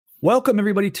Welcome,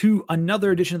 everybody, to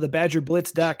another edition of the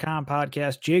BadgerBlitz.com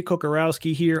podcast. Jay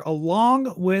Kokorowski here,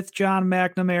 along with John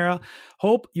McNamara.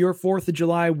 Hope your 4th of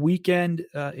July weekend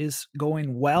is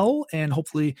going well, and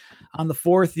hopefully on the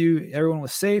 4th, everyone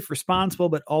was safe, responsible,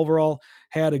 but overall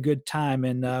had a good time.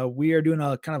 And we are doing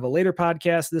a kind of a later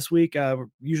podcast this week.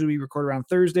 Usually we record around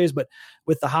Thursdays, but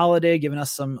with the holiday giving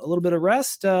us a little bit of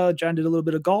rest, John did a little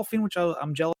bit of golfing, which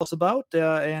I'm jealous about,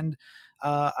 and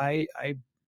I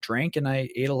drank and I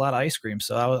ate a lot of ice cream.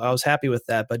 So I was happy with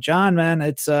that. But John, man,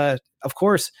 it's of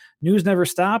course, news never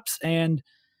stops. And,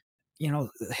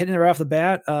 hitting it right off the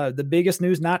bat, the biggest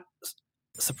news, not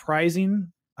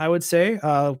surprising, I would say,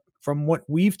 from what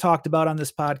we've talked about on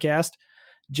this podcast,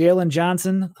 Jalen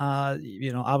Johnson,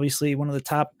 obviously one of the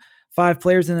top 5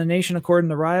 players in the nation,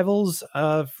 according to Rivals,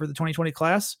 for the 2020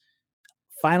 class,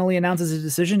 finally announces his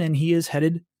decision, and he is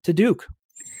headed to Duke.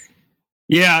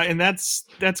 Yeah, and that's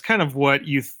kind of what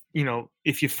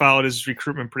if you followed his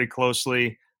recruitment pretty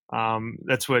closely,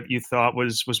 that's what you thought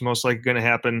was most likely going to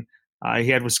happen. He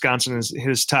had Wisconsin as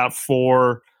his top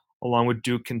 4, along with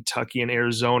Duke, Kentucky, and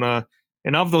Arizona.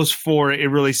 And of those 4, it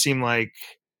really seemed like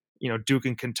Duke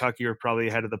and Kentucky are probably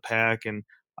ahead of the pack. And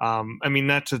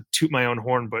not to toot my own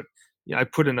horn, but I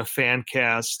put in a fan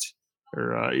cast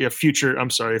or a future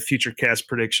cast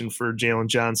prediction for Jalen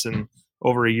Johnson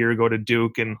over a year ago to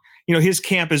Duke. And, his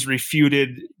camp has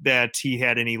refuted that he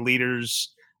had any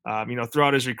leaders,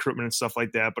 throughout his recruitment and stuff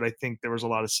like that. But I think there was a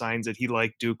lot of signs that he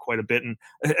liked Duke quite a bit.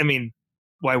 And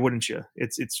why wouldn't you?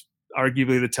 It's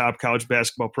arguably the top college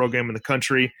basketball program in the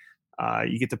country.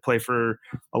 You get to play for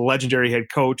a legendary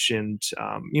head coach. And,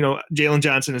 Jalen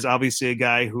Johnson is obviously a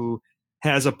guy who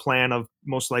has a plan of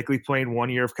most likely playing 1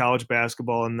 year of college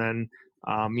basketball. And then,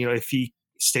 if he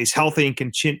stays healthy and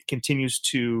continues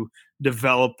to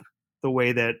develop the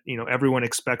way that everyone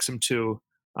expects him to,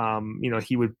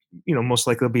 he would most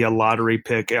likely be a lottery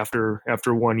pick after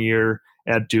 1 year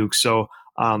at Duke. So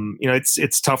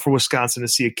it's tough for Wisconsin to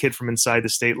see a kid from inside the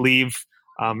state leave.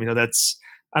 That's,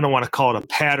 I don't want to call it a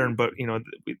pattern, but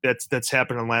that's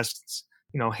happened in the last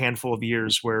handful of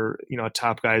years where a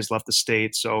top guy has left the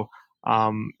state. So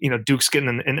Duke's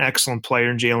getting an excellent player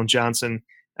in Jalen Johnson.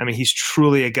 He's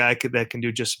truly a guy that can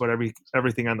do just about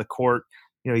everything on the court.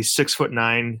 He's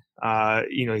 6'9".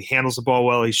 He handles the ball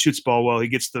well. He shoots the ball well. He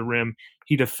gets to the rim.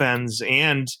 He defends.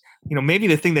 And, maybe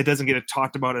the thing that doesn't get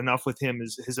talked about enough with him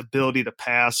is his ability to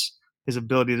pass. His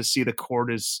ability to see the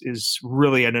court is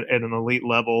really at an elite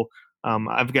level.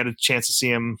 I've got a chance to see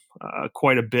him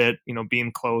quite a bit,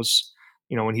 being close,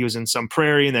 when he was in Sun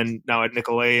Prairie and then now at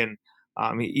Nicolet.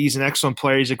 And he's an excellent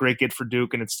player. He's a great kid for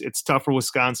Duke. And it's tough for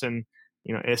Wisconsin,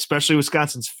 especially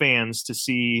Wisconsin's fans, to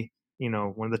see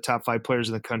one of the top 5 players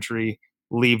in the country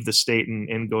leave the state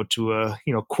and go to a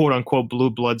quote unquote blue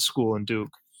blood school in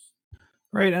Duke.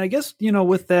 Right. And I guess,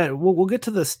 with that, we'll get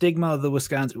to the stigma of the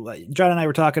Wisconsin. John and I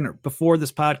were talking before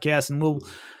this podcast, and we'll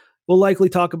likely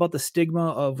talk about the stigma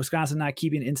of Wisconsin not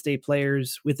keeping in-state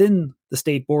players within the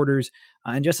state borders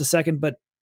in just a second. But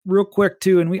real quick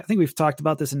too, and I think we've talked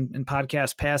about this in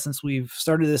podcast past since we've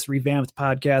started this revamped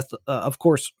podcast, of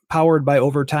course, powered by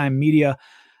Overtime Media.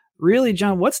 Really,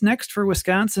 John, what's next for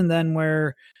Wisconsin then,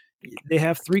 where they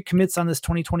have 3 commits on this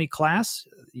 2020 class?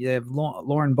 You have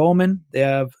Lauren Bowman, they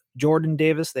have Jordan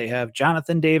Davis, they have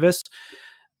Jonathan Davis.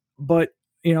 But,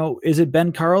 is it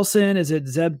Ben Carlson? Is it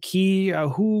Zeb Key?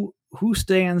 Who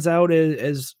stands out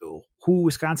as who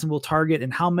Wisconsin will target,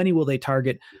 and how many will they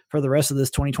target for the rest of this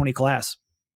 2020 class?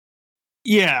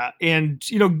 Yeah. And,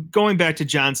 going back to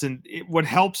Johnson, what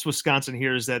helps Wisconsin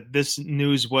here is that this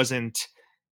news wasn't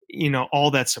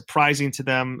all that surprising to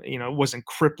them. It wasn't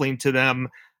crippling to them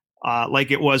like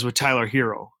it was with Tyler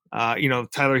Hero.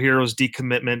 Tyler Hero's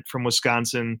decommitment from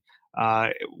Wisconsin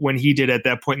when he did at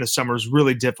that point in the summer was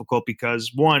really difficult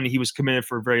because, one, he was committed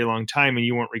for a very long time and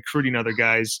you weren't recruiting other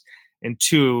guys. And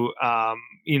 2,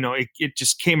 it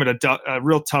just came at a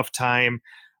real tough time.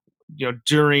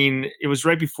 It was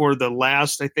right before the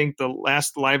last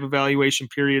live evaluation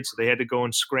period. So they had to go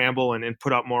and scramble and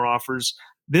put out more offers.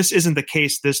 This isn't the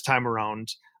case this time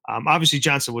around. Obviously,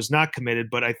 Johnson was not committed,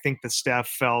 but I think the staff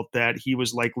felt that he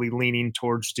was likely leaning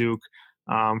towards Duke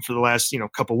for the last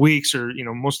couple weeks, or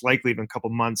most likely even a couple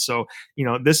months. So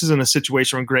this isn't a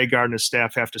situation when Greg Gard and his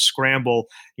staff have to scramble.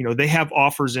 They have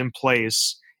offers in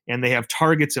place and they have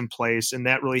targets in place, and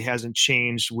that really hasn't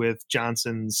changed with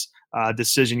Johnson's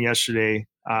decision yesterday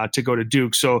to go to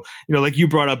Duke. So like you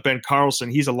brought up Ben Carlson,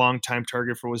 he's a longtime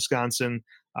target for Wisconsin.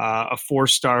 A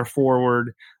 4-star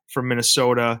forward from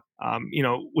Minnesota.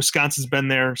 Wisconsin's been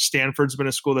there. Stanford's been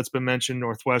a school that's been mentioned,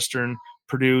 Northwestern,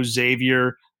 Purdue,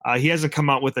 Xavier. He hasn't come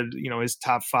out with his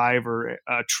top 5 or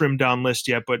trimmed down list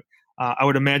yet, but I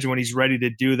would imagine when he's ready to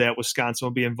do that, Wisconsin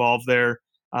will be involved there.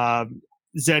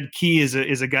 Zed Key is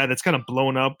a guy that's kind of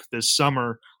blown up this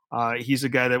summer. He's a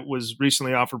guy that was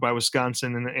recently offered by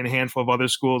Wisconsin and a handful of other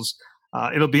schools.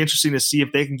 It'll be interesting to see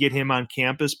if they can get him on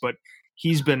campus, but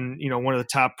he's been, one of the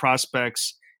top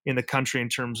prospects in the country in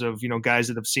terms of, guys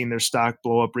that have seen their stock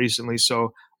blow up recently.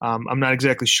 So I'm not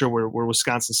exactly sure where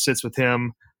Wisconsin sits with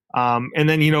him. And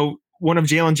then, one of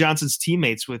Jalen Johnson's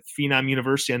teammates with Phenom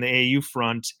University on the AAU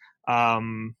front,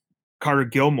 Carter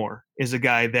Gilmore, is a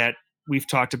guy that we've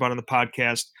talked about on the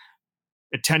podcast,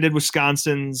 attended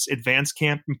Wisconsin's advanced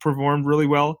camp and performed really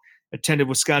well, attended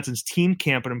Wisconsin's team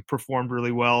camp and performed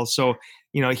really well. So,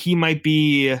 he might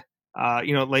be,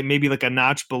 maybe like a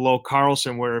notch below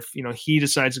Carlson, where if, he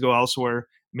decides to go elsewhere,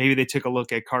 maybe they take a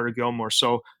look at Carter Gilmore.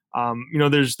 So,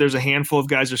 there's a handful of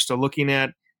guys they're still looking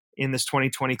at in this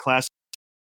 2020 class.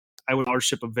 I would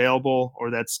scholarship available,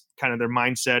 or that's kind of their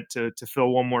mindset to fill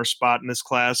one more spot in this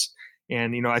class.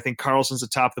 And, I think Carlson's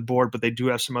atop the board, but they do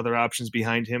have some other options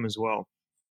behind him as well.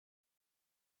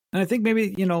 And I think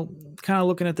maybe, kind of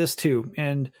looking at this too,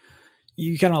 and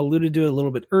you kind of alluded to it a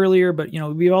little bit earlier, but,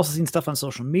 we've also seen stuff on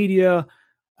social media.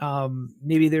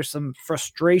 Maybe there's some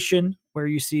frustration where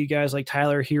you see guys like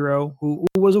Tyler Hero, who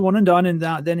was a one and done. And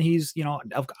then he's,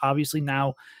 obviously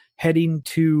now heading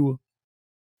to,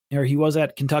 or he was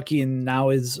at Kentucky and now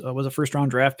was a first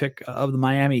round draft pick of the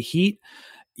Miami Heat.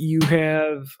 You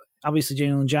have obviously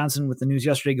Jalen Johnson with the news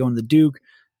yesterday going to Duke.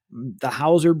 The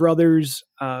Hauser brothers,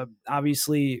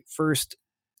 obviously first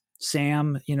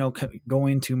Sam,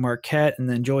 going to Marquette, and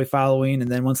then Joey following. And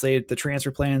then once the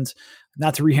transfer plans,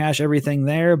 not to rehash everything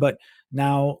there, but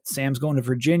now Sam's going to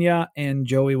Virginia and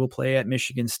Joey will play at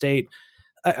Michigan State.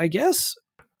 I guess,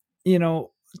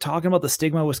 talking about the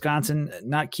stigma of Wisconsin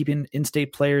not keeping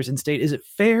in-state players in state, is it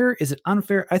fair? Is it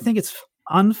unfair? I think it's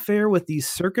unfair with these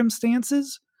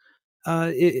circumstances.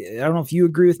 I don't know if you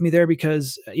agree with me there,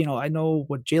 because, I know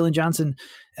what Jalen Johnson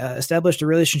established a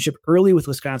relationship early with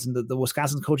Wisconsin. The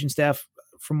Wisconsin coaching staff,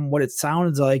 from what it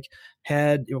sounds like,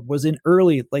 was in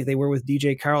early, like they were with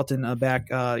DJ Carlton back,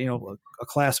 a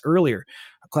class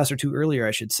or two earlier,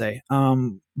 I should say.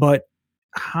 But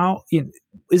how,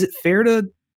 is it fair to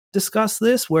discuss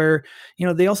this where,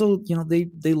 they also,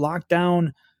 they locked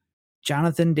down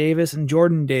Jonathan Davis and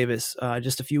Jordan Davis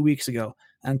just a few weeks ago.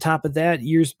 On top of that,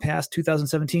 years past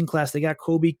 2017 class, they got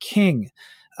Kobe King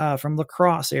from La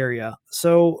Crosse area.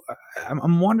 So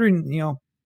I'm wondering,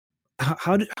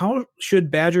 how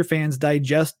should Badger fans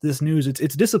digest this news?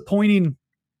 It's disappointing,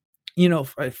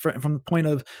 from the point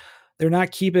of they're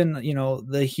not keeping,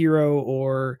 the Hero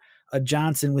or a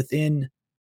Johnson within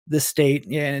the state.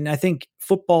 Yeah, and I think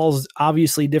football's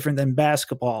obviously different than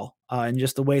basketball and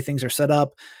just the way things are set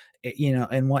up,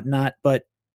 and whatnot. But,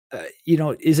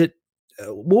 is it,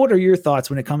 what are your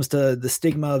thoughts when it comes to the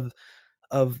stigma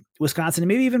of Wisconsin and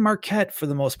maybe even Marquette for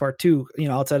the most part too,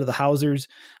 outside of the Hausers,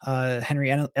 Henry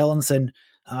Ellenson,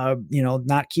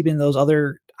 not keeping those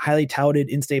other highly touted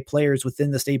in-state players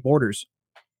within the state borders?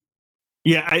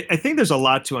 Yeah, I think there's a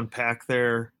lot to unpack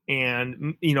there.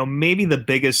 And, maybe the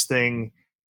biggest thing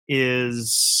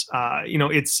is,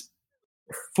 it's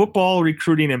football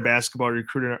recruiting and basketball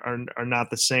recruiting are not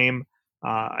the same.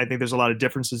 I think there's a lot of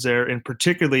differences there, and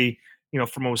particularly,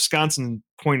 from a Wisconsin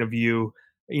point of view,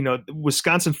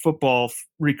 Wisconsin football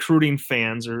recruiting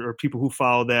fans or people who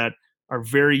follow that are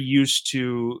very used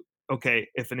to, okay,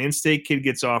 if an in-state kid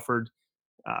gets offered,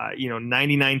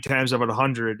 99 times out of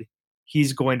 100,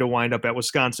 he's going to wind up at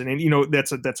Wisconsin. And,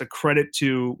 that's a credit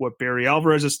to what Barry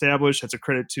Alvarez established. That's a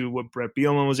credit to what Brett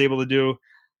Bielema was able to do.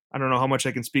 I don't know how much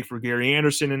I can speak for Gary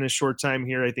Anderson in his short time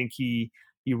here. I think he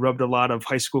rubbed a lot of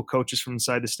high school coaches from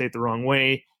inside the state the wrong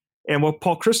way, and what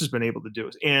Paul Chris has been able to do.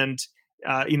 And,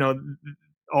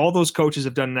 all those coaches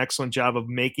have done an excellent job of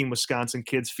making Wisconsin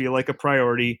kids feel like a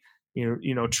priority,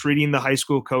 treating the high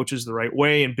school coaches the right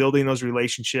way and building those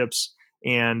relationships.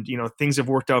 And, things have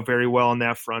worked out very well on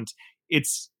that front.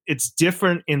 It's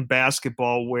different in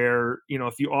basketball where,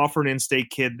 if you offer an in-state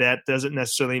kid, that doesn't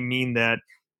necessarily mean that,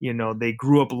 they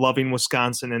grew up loving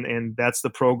Wisconsin and that's the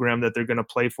program that they're going to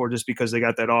play for just because they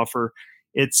got that offer.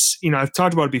 It's, I've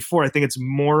talked about it before. I think it's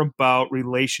more about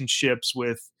relationships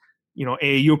with,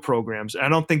 AAU programs. I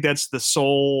don't think that's the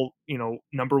sole,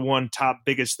 number one top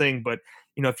biggest thing. But,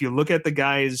 if you look at the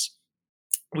guys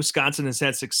Wisconsin has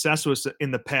had success with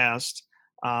in the past,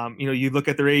 you look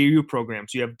at their AAU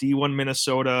programs. You have D1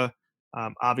 Minnesota,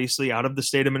 obviously out of the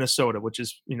state of Minnesota, which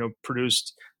is,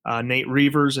 produced Nate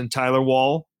Reavers and Tyler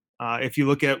Wall. If you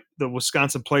look at the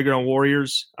Wisconsin Playground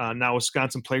Warriors, now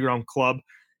Wisconsin Playground Club,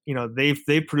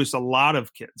 they've produced a lot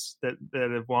of kids that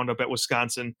have wound up at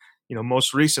Wisconsin.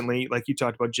 Most recently, like you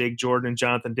talked about, Jake Jordan and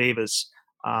Jonathan Davis.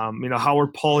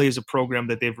 Howard Pauley is a program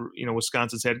that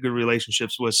Wisconsin's had good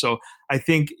relationships with. So I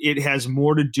think it has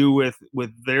more to do with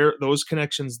those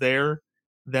connections there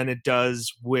than it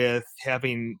does with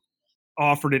having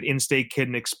offered an in-state kid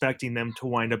and expecting them to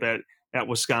wind up at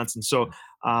Wisconsin. So,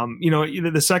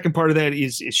 the second part of that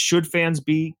is should fans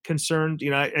be concerned?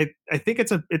 I think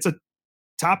it's a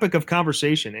topic of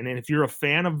conversation. And if you're a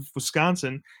fan of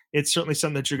Wisconsin, it's certainly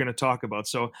something that you're going to talk about.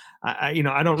 So I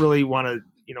don't really want to,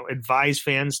 advise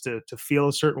fans to feel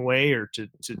a certain way or to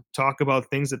talk about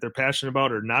things that they're passionate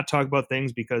about or not talk about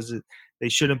things because they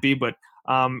shouldn't be. But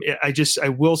I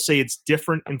will say it's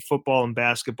different in football and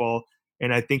basketball.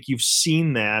 And I think you've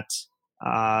seen that,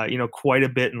 quite a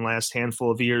bit in the last handful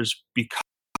of years because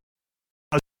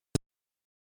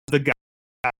the guys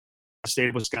state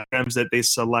of Wisconsin that they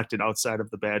selected outside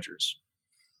of the Badgers.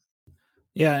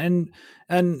 Yeah. And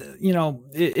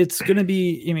it's going to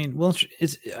be,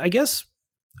 I guess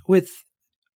with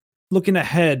looking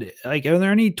ahead, like, are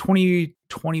there any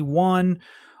 2021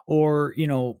 or,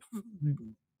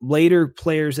 later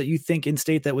players that you think in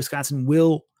state that Wisconsin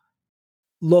will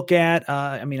look at?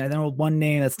 I know one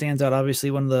name that stands out, obviously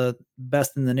one of the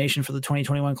best in the nation for the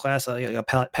 2021 class,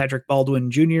 Patrick Baldwin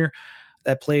Jr.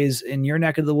 that plays in your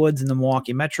neck of the woods in the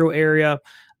Milwaukee metro area.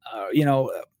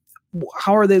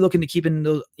 How are they looking to keep in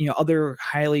those, other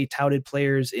highly touted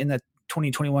players in the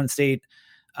 2021 state?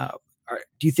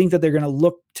 Do you think that they're going to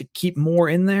look to keep more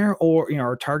in there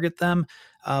or target them?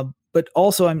 But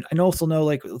also, I also know,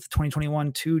 like with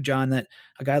 2021 too, John, that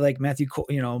a guy like Matthew,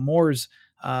 Moore's,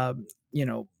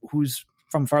 who's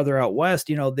from farther out west,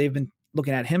 they've been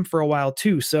looking at him for a while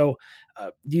too. So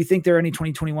do you think there are any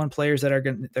 2021 players that are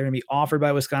going to be offered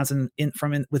by Wisconsin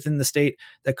within the state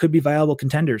that could be viable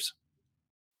contenders?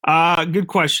 Good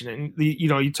question. And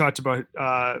you talked about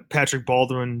Patrick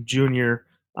Baldwin Jr.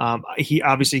 He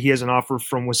has an offer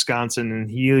from Wisconsin,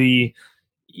 and he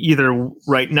either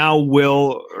right now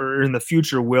will or in the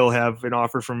future will have an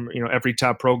offer from every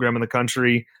top program in the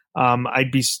country.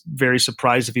 I'd be very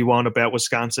surprised if he wound up at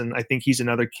Wisconsin. I think he's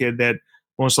another kid that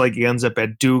most likely ends up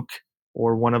at Duke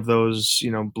or one of those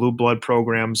blue blood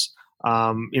programs.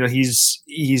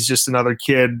 He's just another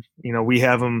kid. We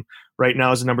have him right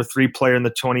now as the number 3 player in the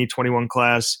 2021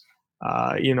 class.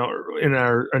 In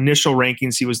our initial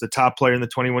rankings, he was the top player in the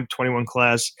 2021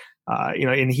 class.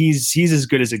 And he's as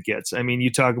good as it gets. I mean,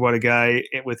 you talk about a guy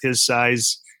with his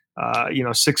size,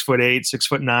 6'8",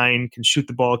 6'9", can shoot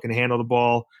the ball, can handle the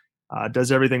ball,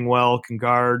 does everything well, can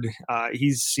guard.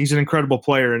 He's an incredible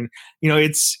player. And,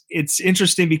 it's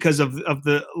interesting because of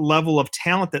the level of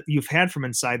talent that you've had from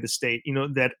inside the state,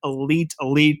 that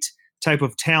elite type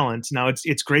of talent. Now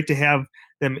it's great to have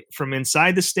them from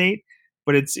inside the state,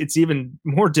 but it's even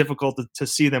more difficult to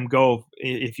see them go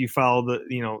if you follow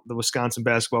the Wisconsin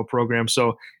basketball program.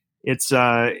 So it's,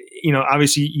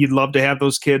 obviously you'd love to have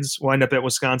those kids wind up at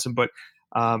Wisconsin, but,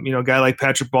 a guy like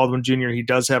Patrick Baldwin Jr., he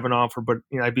does have an offer, but,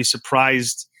 I'd be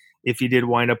surprised if he did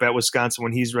wind up at Wisconsin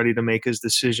when he's ready to make his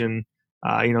decision,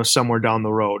 somewhere down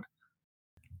the road.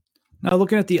 Now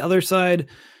looking at the other side,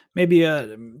 maybe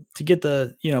to get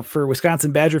for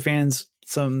Wisconsin Badger fans,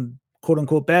 some quote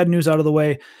unquote bad news out of the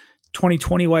way.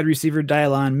 2020 wide receiver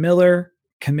Dylon Miller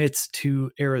commits to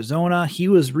Arizona. He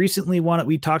was recently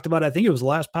we talked about, I think it was the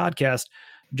last podcast,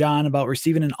 John, about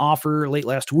receiving an offer late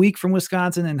last week from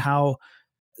Wisconsin and how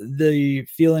the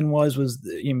feeling was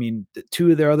the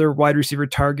 2 of their other wide receiver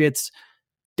targets,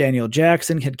 Daniel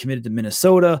Jackson, had committed to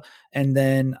Minnesota. And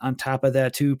then on top of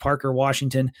that too, Parker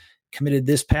Washington committed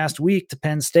this past week to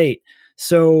Penn State.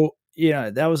 So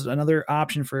that was another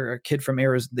option for a kid from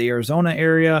the Arizona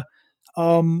area.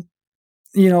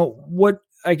 What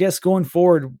I guess going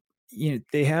forward,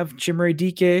 they have Chimere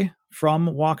Dike from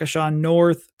Waukesha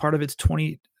North, part of its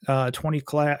 2020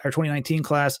 class or 2019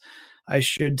 class, or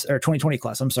 2020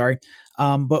 class. I'm sorry.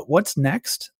 But what's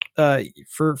next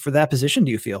for that position,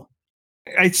 do you feel?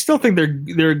 I still think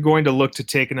they're going to look to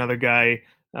take another guy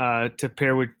to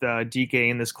pair with Dike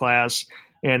in this class.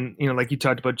 And, like you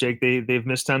talked about, Jake, they've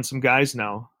missed on some guys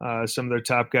now. Some of their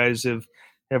top guys have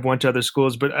went to other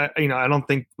schools, but I don't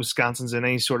think Wisconsin's in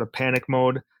any sort of panic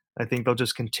mode. I think they'll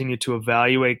just continue to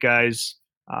evaluate guys.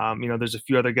 There's a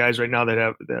few other guys right now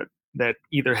that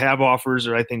either have offers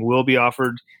or I think will be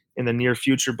offered in the near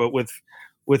future. But with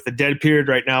the dead period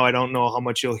right now, I don't know how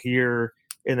much you'll hear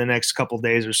in the next couple of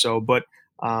days or so. But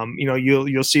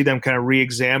you'll see them kind of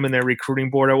re-examine their recruiting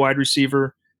board at wide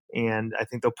receiver, and I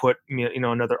think they'll put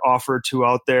another offer or 2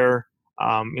 out there.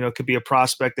 It could be a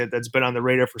prospect that's been on the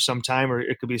radar for some time, or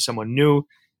it could be someone new.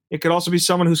 it could also be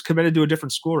someone who's committed to a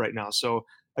different school right now. So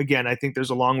again, I think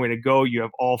there's a long way to go. You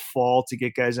have all fall to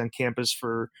get guys on campus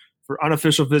for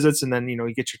unofficial visits, and then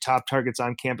you get your top targets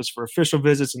on campus for official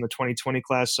visits in the 2020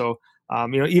 class. So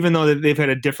even though they've had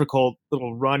a difficult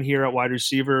little run here at wide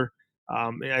receiver,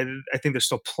 I think there's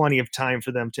still plenty of time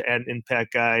for them to add an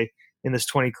impact guy in this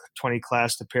 2020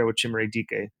 class to pair with Chimere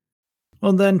Dike.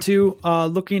 Well, then too,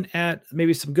 looking at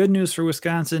maybe some good news for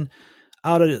Wisconsin,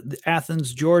 out of the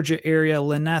Athens, Georgia area,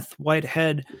 Lyneth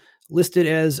Whitehead listed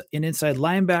as an inside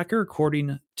linebacker,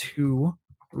 according to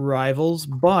Rivals.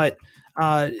 But,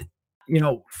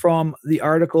 from the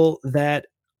article that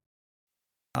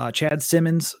Chad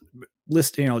Simmons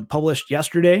published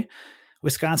yesterday,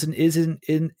 Wisconsin is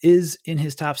in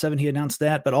his top 7. He announced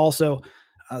that, but also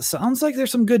sounds like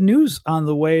there's some good news on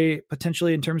the way,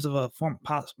 potentially in terms of a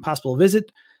possible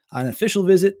visit, an official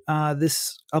visit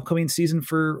this upcoming season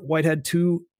for Whitehead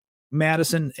to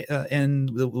Madison and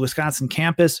the Wisconsin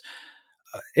campus.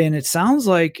 And it sounds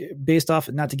like, based off,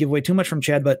 not to give away too much from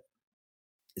Chad, but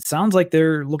it sounds like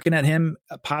they're looking at him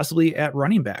possibly at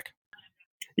running back.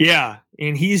 Yeah,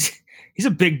 and he's a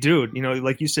big dude.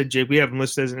 Like you said, Jake, we have him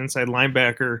listed as an inside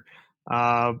linebacker.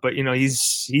 But he's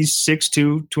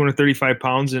 6'2", 235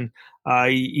 pounds, and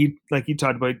he, like you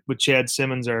talked about with Chad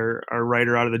Simmons, our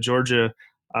writer out of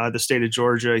the state of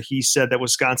Georgia. He said that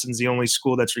Wisconsin's the only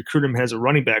school that's recruited him as a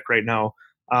running back right now,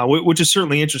 which is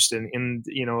certainly interesting and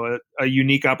a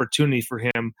unique opportunity for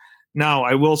him. Now,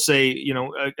 I will say,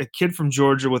 a kid from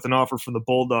Georgia with an offer from the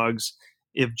Bulldogs.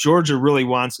 If Georgia really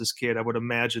wants this kid, I would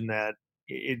imagine that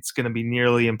it's going to be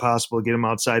nearly impossible to get him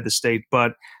outside the state.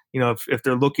 But if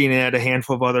they're looking at a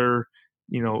handful of other,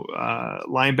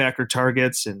 linebacker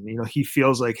targets, and he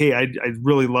feels like, hey, I'd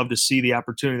really love to see the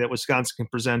opportunity that Wisconsin can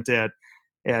present at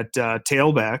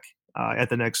tailback at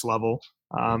the next level.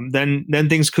 Then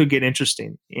things could get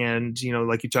interesting. And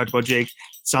like you talked about, Jake, it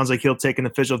sounds like he'll take an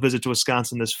official visit to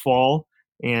Wisconsin this fall.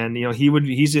 And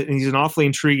he's an awfully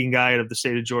intriguing guy out of the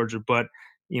state of Georgia. But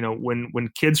when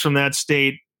kids from that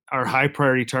state are high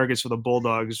priority targets for the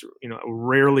Bulldogs,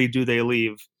 rarely do they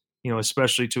leave.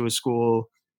 Especially to a school,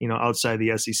 outside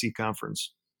the SEC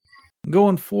conference.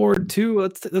 Going forward too,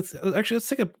 let's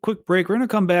take a quick break. We're going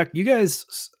to come back. You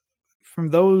guys, from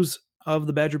those of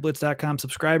the BadgerBlitz.com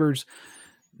subscribers,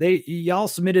 y'all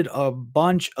submitted a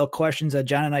bunch of questions that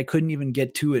John and I couldn't even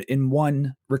get to it in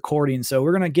one recording. So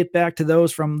we're going to get back to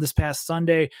those from this past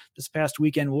Sunday, this past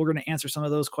weekend. We're going to answer some of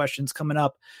those questions coming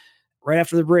up right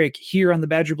after the break here on the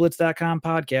BadgerBlitz.com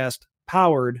podcast,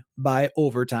 powered by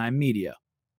Overtime Media.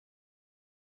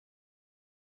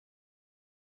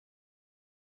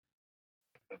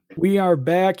 We are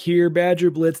back here,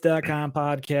 BadgerBlitz.com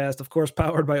podcast, of course,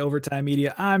 powered by Overtime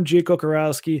Media. I'm Jake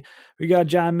Kokorowski. We got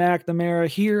John McNamara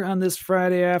here on this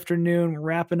Friday afternoon,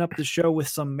 wrapping up the show with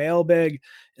some mailbag.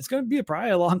 It's going to be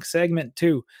probably a long segment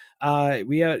too.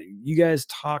 You guys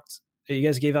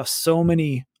gave us so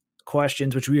many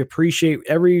questions, which we appreciate.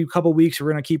 Every couple weeks,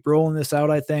 we're going to keep rolling this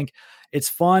out. I think it's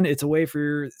fun. It's a way for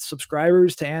your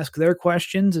subscribers to ask their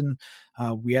questions, and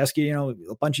we ask you,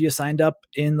 a bunch of you signed up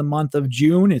in the month of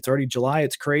June. It's already July.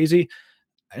 It's crazy.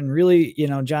 And really,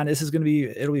 John,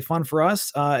 it'll be fun for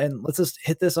us. And let's just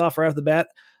hit this off right off the bat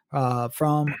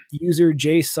from user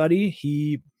Jay Suddy.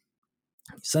 He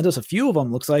sent us a few of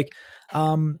them, looks like.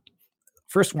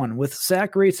 First one, with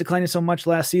sack rates declining so much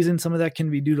last season, some of that can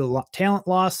be due to talent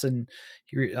loss. And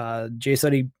Jay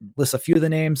Suddy lists a few of the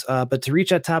names, but to reach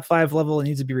that top 5 level, it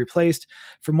needs to be replaced.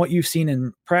 From what you've seen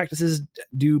in practices,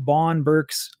 do Bond,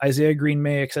 Burks, Isaiah Green,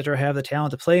 May, etc. have the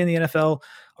talent to play in the NFL,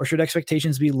 or should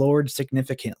expectations be lowered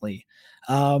significantly?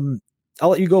 I'll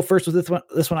let you go first with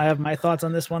this one. I have my thoughts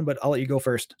on this one, but I'll let you go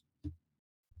first.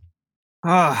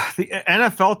 The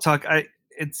NFL talk,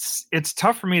 it's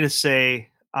tough for me to say.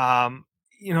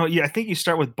 I think you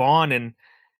start with Bond, and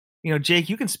Jake,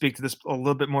 you can speak to this a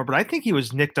little bit more, but I think he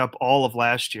was nicked up all of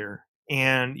last year.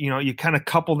 And, you kind of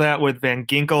couple that with Van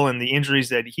Ginkel and the injuries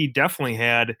that he definitely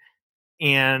had.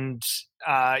 And,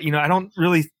 I don't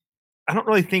really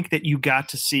think that you got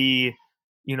to see,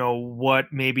 what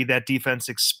maybe that defense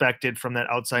expected from that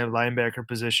outside linebacker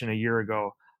position a year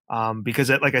ago. Because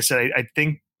like I said, I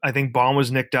think Bond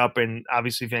was nicked up, and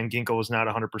obviously Van Ginkel was not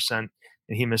 100%, and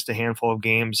he missed a handful of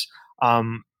games.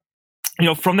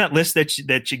 From that list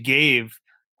that you gave,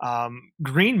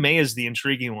 Green May is the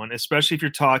intriguing one, especially if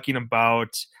you're talking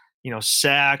about,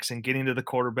 sacks and getting to the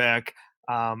quarterback.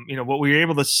 What we were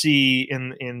able to see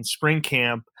in spring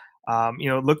camp,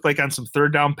 it looked like on some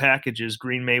third down packages,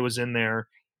 Green May was in there,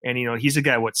 and, he's a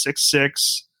guy,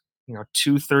 6'6",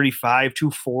 235,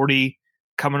 240,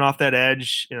 coming off that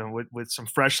edge, with some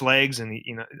fresh legs, and,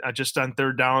 just on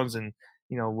third downs, and,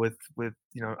 with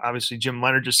obviously Jim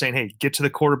Leonard just saying, hey, get to the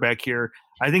quarterback here.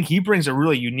 I think he brings a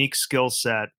really unique skill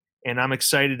set, and I'm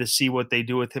excited to see what they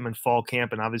do with him in fall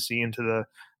camp and obviously into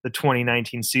the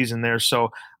 2019 season there. So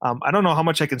I don't know how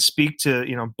much I can speak to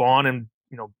Bond and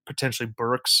potentially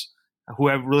Burks, who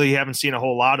I really haven't seen a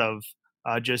whole lot of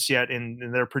just yet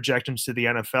in their projections to the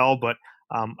NFL, but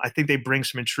I think they bring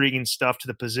some intriguing stuff to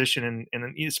the position,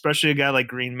 and especially a guy like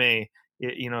Green May.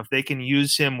 If they can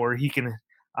use him where he can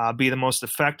be the most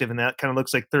effective, and that kind of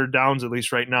looks like third downs at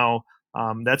least right now.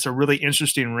 That's a really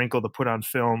interesting wrinkle to put on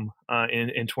film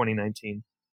in 2019.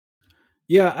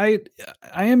 Yeah, I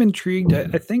am intrigued.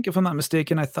 I think if I'm not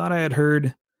mistaken, I thought I had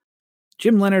heard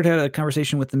Jim Leonard had a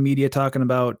conversation with the media talking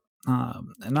about,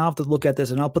 and I'll have to look at this,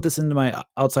 and I'll put this into my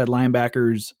outside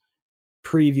linebackers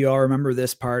preview. I'll remember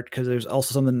this part because there's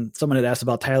also something someone had asked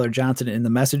about Tyler Johnson in the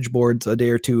message boards a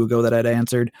day or two ago that I'd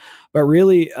answered. But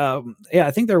really, yeah, I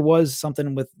think there was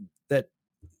something with that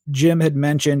Jim had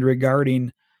mentioned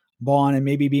regarding Vaughn and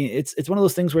maybe being it's one of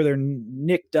those things where they're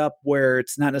nicked up where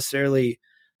it's not necessarily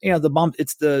the bump,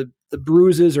 it's the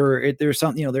bruises or there's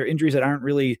something they're injuries that aren't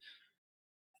really.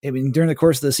 I mean, during the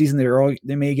course of the season,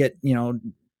 they may get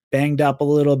banged up a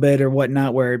little bit or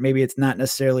whatnot, where maybe it's not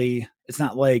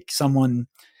like someone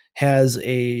has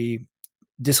a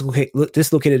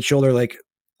dislocated shoulder like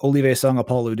Olive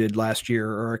Songapolu did last year,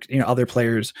 or other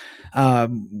players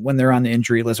when they're on the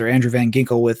injury list, or Andrew Van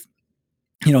Ginkel with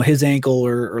his ankle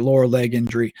or lower leg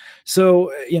injury.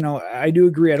 So I do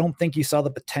agree. I don't think you saw the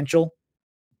potential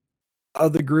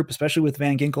of the group, especially with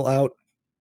Van Ginkel out,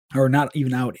 or not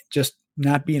even out, just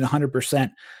not being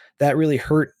 100%. That really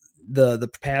hurt the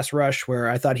pass rush, where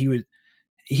I thought he was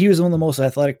one of the most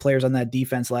athletic players on that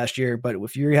defense last year. But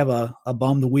if you have a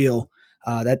bummed wheel,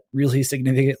 that really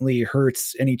significantly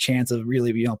hurts any chance of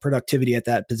really productivity at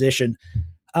that position.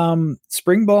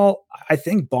 Spring ball, I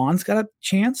think Bond's got a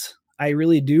chance. I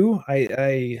really do.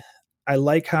 I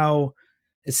like how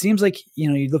it seems like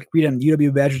you read on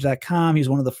UWBadgers.com. He's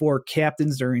one of the 4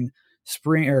 captains during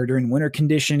spring or during winter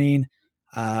conditioning.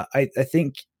 I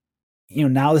think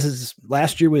now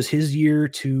last year was his year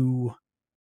to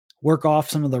work off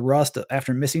some of the rust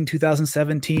after missing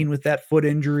 2017 with that foot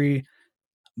injury.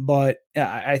 But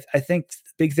I think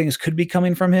big things could be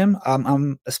coming from him.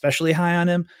 I'm especially high on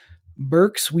him.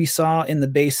 Burks, we saw in the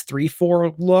base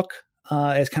 3-4 look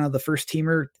as kind of the first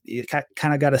teamer. It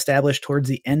kind of got established towards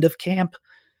the end of camp.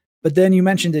 But then you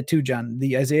mentioned it too, John,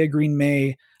 the Isaiah Green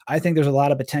May. I think there's a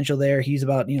lot of potential there. He's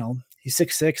about, he's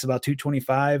 6'6", about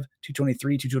 225,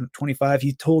 223, 225.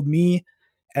 He told me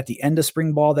at the end of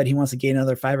spring ball that he wants to gain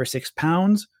another 5 or 6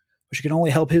 pounds, which can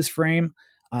only help his frame.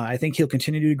 I think he'll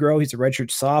continue to grow. He's a redshirt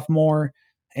sophomore,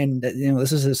 and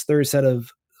this is his 3rd set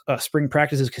of spring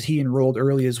practices because he enrolled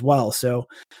early as well. So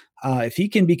if he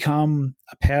can become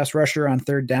a pass rusher on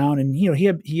 3rd down, and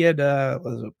he had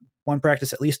one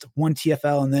practice, at least 1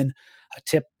 TFL, and then a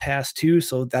tip pass too.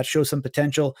 So that shows some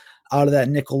potential out of that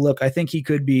nickel look. I think he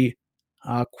could be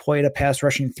quite a pass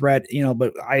rushing threat,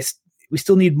 but we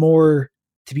still need more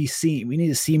to be seen. We need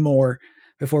to see more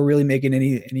before really making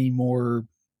any more,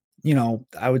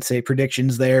 I would say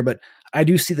predictions there, but I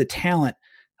do see the talent.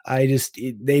 They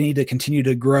need to continue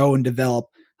to grow and develop.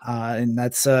 And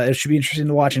that's, it should be interesting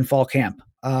to watch in fall camp.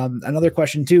 Another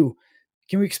question too,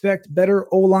 can we expect better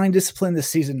O-line discipline this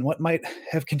season? What might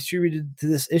have contributed to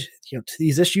this issue, to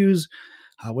these issues?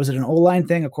 Was it an O-line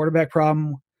thing, a quarterback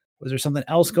problem? Was there something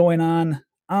else going on?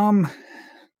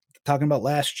 Talking about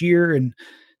last year, and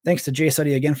thanks to Jay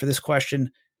Suddy again for this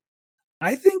question.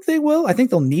 I think they will. I think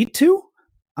they'll need to,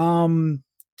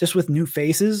 just with new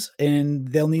faces, and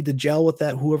they'll need to gel with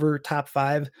that whoever top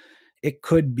 5 it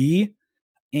could be.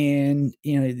 And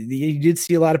you did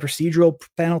see a lot of procedural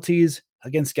penalties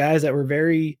against guys that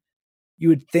were you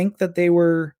would think that they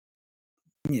were,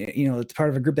 it's part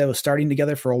of a group that was starting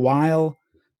together for a while.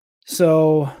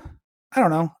 So I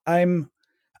don't know.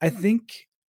 I think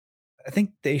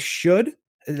they should.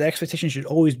 The expectation should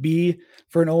always be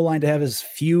for an O-line to have as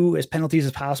few as penalties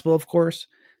as possible, of course.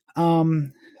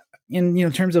 In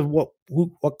terms of what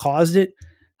caused it,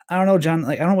 I don't know, John.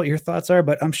 I don't know what your thoughts are,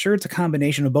 but I'm sure it's a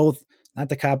combination of both. Not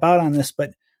to cop out on this,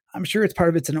 but I'm sure it's part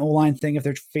of it's an O-line thing if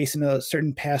they're facing a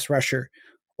certain pass rusher,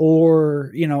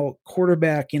 or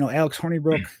quarterback. Alex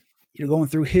Hornibrook, going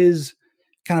through his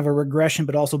kind of a regression,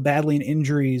 but also battling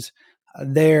injuries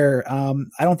there. I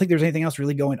don't think there's anything else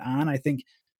really going on. I think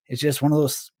it's just one of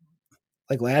those,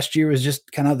 like last year was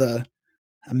just kind of a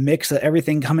mix of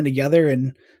everything coming together,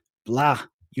 and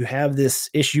you have this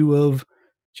issue of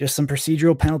just some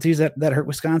procedural penalties that hurt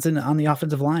Wisconsin on the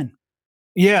offensive line.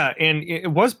 Yeah, and it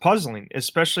was puzzling,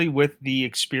 especially with the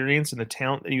experience and the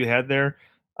talent that you had there.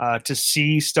 to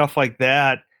see stuff like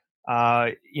that,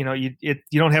 you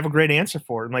don't have a great answer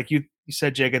for it. And like you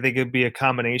said, Jake, I think it'd be a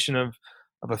combination of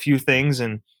a few things.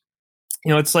 And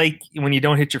it's like when you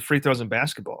don't hit your free throws in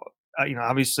basketball.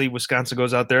 Obviously Wisconsin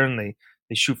goes out there and they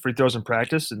shoot free throws in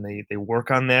practice, and they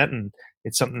work on that, and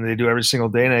it's something they do every single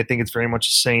day. And I think it's very much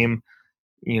the same,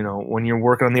 when you're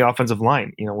working on the offensive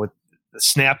line, with the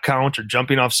snap count or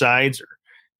jumping off sides,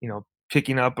 or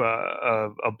picking up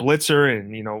a blitzer,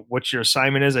 and what your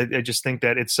assignment is. I just think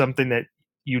that it's something that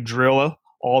you drill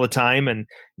all the time, and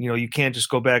you can't just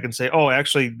go back and say, oh,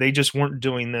 actually they just weren't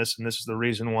doing this, and this is the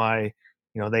reason why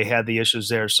they had the issues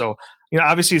there. So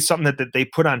obviously it's something that they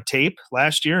put on tape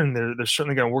last year, and they're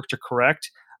certainly going to work to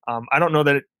correct. I don't know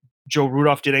that Joe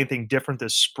Rudolph did anything different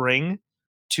this spring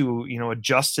to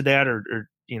adjust to that, or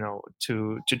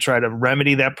to try to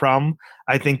remedy that problem.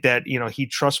 I think that he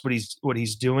trusts what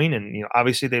he's doing, and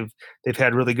obviously they've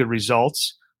had really good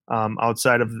results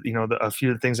outside of a few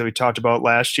of the things that we talked about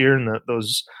last year, and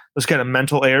those kind of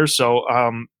mental errors. So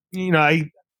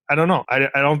I don't know. I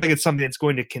don't think it's something that's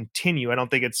going to continue. I don't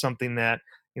think it's something that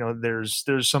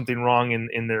there's something wrong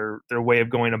in their way of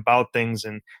going about things,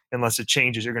 and unless it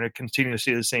changes, you're going to continue to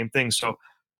see the same thing. So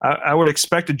I would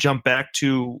expect to jump back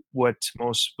to what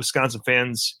most Wisconsin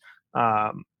fans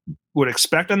would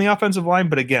expect on the offensive line.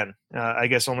 But again, I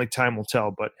guess only time will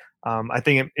tell. But I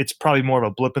think it's probably more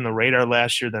of a blip in the radar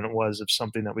last year than it was of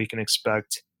something that we can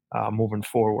expect moving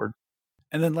forward.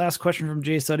 And then last question from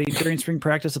Jay Suddy. During spring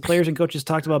practice, the players and coaches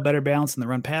talked about better balance in the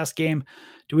run-pass game.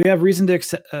 Do we have reason to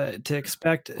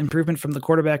expect improvement from the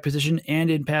quarterback position and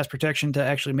in pass protection to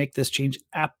actually make this change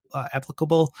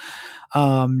applicable?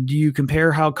 Do you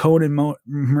compare how Cohn and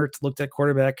Mertz looked at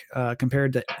quarterback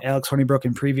compared to Alex Honeybrook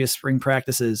in previous spring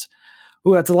practices?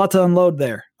 Ooh, that's a lot to unload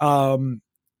there.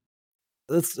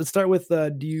 Let's start with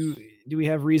do we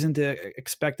have reason to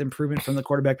expect improvement from the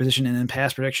quarterback position and in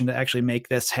pass protection to actually make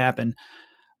this happen?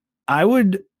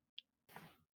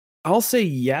 I'll say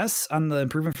yes on the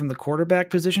improvement from the quarterback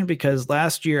position, because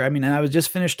last year, and I was just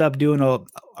finished up doing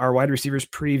our wide receivers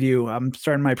preview. I'm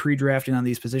starting my pre-drafting on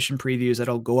these position previews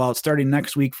that'll go out starting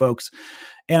next week, folks.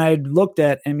 And I looked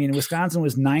at, Wisconsin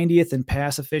was 90th in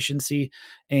pass efficiency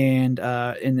and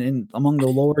in among the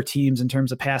lower teams in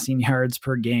terms of passing yards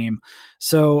per game.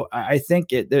 So I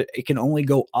think it can only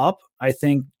go up. I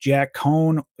think Jack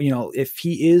Cohn, if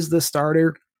he is the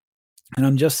starter, and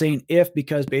I'm just saying if,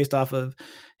 because based off of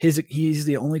he's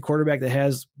the only quarterback that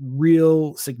has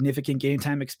real significant game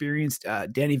time experience.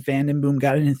 Danny Vandenboom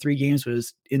got it in 3 games,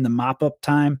 was in the mop-up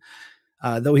time.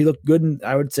 Though he looked good,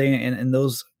 I would say, in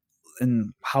those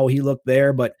and how he looked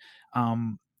there. But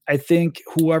I think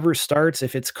whoever starts,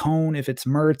 if it's Cohn, if it's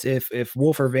Mertz, if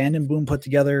Wolf or Vandenboom put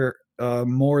together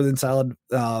more than solid,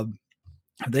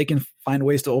 they can find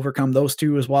ways to overcome those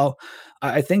two as well.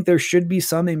 I think there should be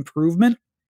some improvement.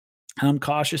 I'm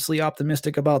cautiously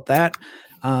optimistic about that.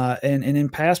 And in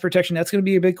pass protection, that's going to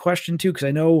be a big question too, because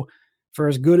I know for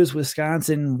as good as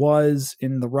Wisconsin was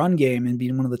in the run game and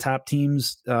being one of the top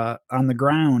teams on the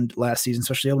ground last season,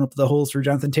 especially opening up the holes for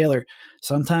Jonathan Taylor,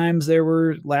 sometimes there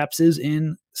were lapses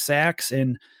in sacks,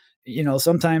 and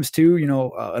sometimes too,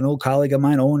 an old colleague of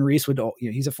mine, Owen Reese,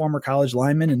 he's a former college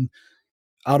lineman, and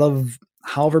out of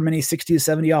however many 60 to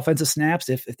 70 offensive snaps,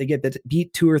 if they get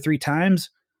beat 2 or 3 times,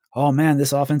 oh man,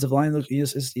 this offensive line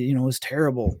is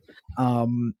terrible.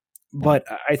 But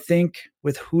I think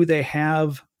with who they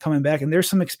have coming back, and there's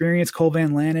some experience, Cole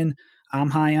Van Lanen, I'm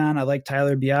high on. I like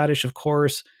Tyler Biadasz, of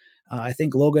course. I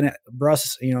think Logan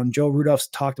Bruss, and Joe Rudolph's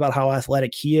talked about how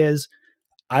athletic he is.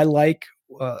 I like,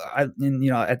 at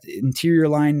the interior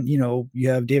line, you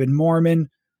have David Moorman,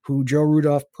 who Joe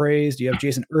Rudolph praised. You have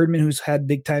Jason Erdman, who's had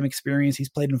big time experience. He's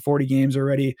played in 40 games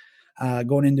already.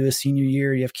 Going into his senior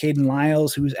year, you have Caden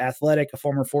Lyles, who's athletic, a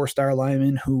former 4-star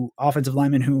offensive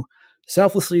lineman who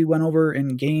selflessly went over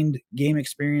and gained game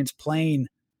experience playing,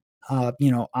 on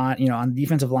the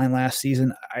defensive line last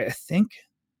season. I think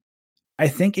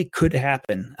it could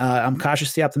happen. I'm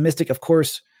cautiously optimistic. Of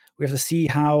course, we have to see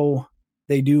how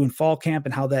they do in fall camp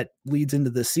and how that leads into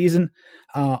the season.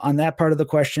 On that part of the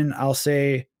question, I'll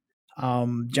say,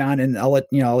 John, and I'll let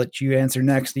you answer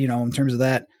next. In terms of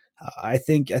that. I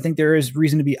think there is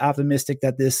reason to be optimistic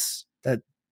that this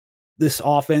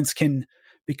offense can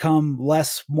become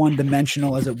less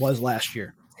one-dimensional as it was last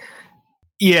year.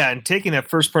 Yeah, and taking that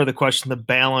first part of the question, the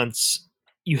balance,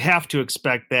 you have to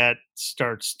expect that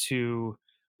starts to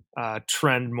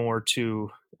trend more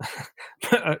to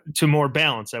to more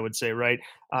balance, I would say, right?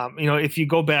 If you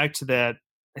go back to that,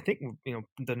 I think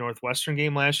the Northwestern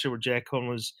game last year where Jack Cohn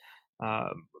was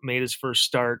made his first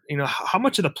start. How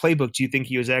much of the playbook do you think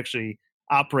he was actually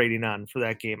operating on for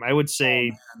that game. I would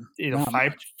say, Not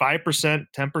much. 5%,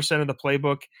 10% of the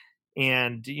playbook.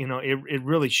 And, it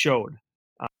really showed.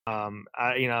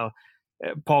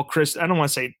 Paul Chris, I don't want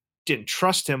to say didn't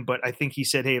trust him, but I think he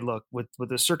said, hey, look, with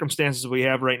the circumstances we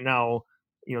have right now,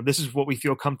 this is what we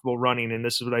feel comfortable running, and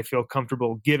this is what I feel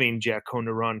comfortable giving Jack Cohn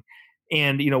to run.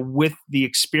 And, with the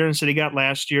experience that he got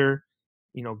last year,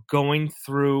 going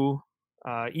through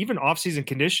even offseason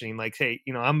conditioning, like, hey,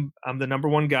 I'm the number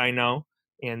one guy now,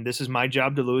 and this is my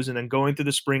job to lose. And then going through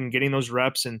the spring and getting those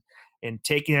reps and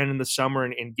taking it in the summer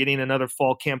and getting another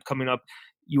fall camp coming up,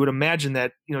 you would imagine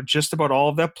that, just about all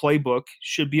of that playbook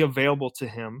should be available to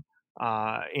him.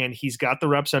 And he's got the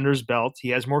reps under his belt. He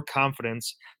has more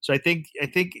confidence. So I think,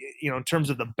 in terms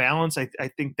of the balance, I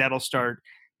think that'll start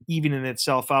evening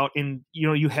itself out. And,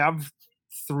 you have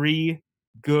three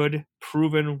good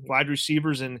proven wide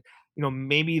receivers and,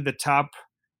 maybe the top,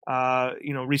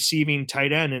 receiving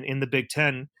tight end in the Big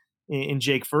Ten in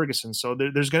Jake Ferguson. So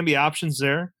there's going to be options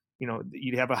there.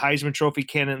 You'd have a Heisman Trophy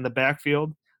candidate in the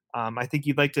backfield. I think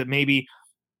you'd like to maybe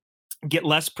get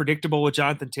less predictable with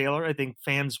Jonathan Taylor. I think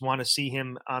fans want to see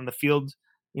him on the field,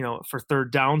 for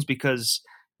third downs because,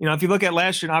 if you look at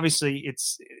last year, and obviously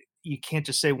you can't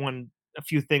just say a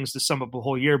few things to sum up a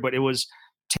whole year, but it was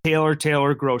Taylor,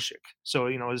 Groshek. So,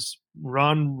 it was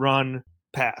run,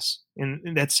 pass.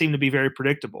 And that seemed to be very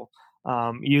predictable.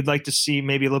 You'd like to see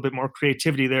maybe a little bit more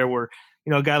creativity there where,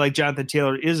 a guy like Jonathan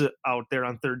Taylor is out there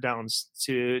on third downs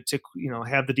to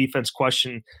have the defense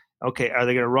question, okay, are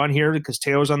they going to run here because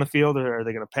Taylor's on the field, or are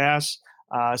they going to pass?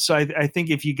 So I think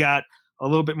if you got a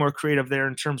little bit more creative there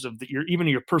in terms of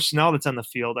your personnel that's on the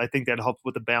field, I think that helps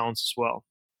with the balance as well.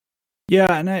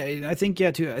 Yeah, and I think,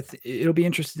 too, it'll be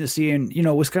interesting to see. And,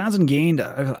 Wisconsin gained,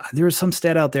 there was some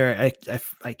stat out there.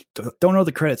 I don't know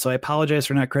the credit, so I apologize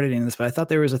for not crediting this, but I thought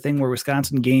there was a thing where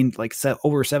Wisconsin gained like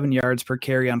over 7 yards per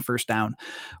carry on first down,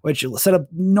 which set up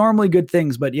normally good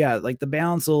things. But yeah, like the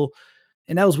balance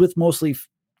and that was with mostly,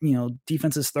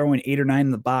 defenses throwing 8 or 9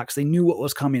 in the box. They knew what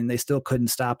was coming. They still couldn't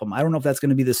stop them. I don't know if that's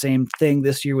going to be the same thing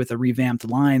this year with a revamped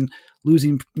line,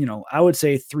 losing, I would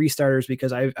say 3 starters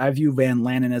because I view Van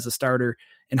Lanen as a starter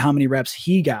and how many reps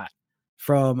he got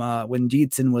from when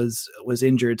Dietzen was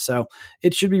injured. So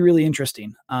it should be really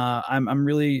interesting. I'm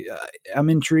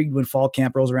intrigued when fall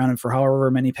camp rolls around and for however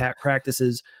many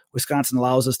practices Wisconsin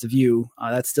allows us to view.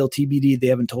 That's still TBD. They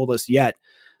haven't told us yet.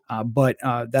 But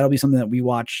that'll be something that we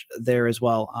watch there as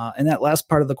well. And that last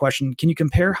part of the question, can you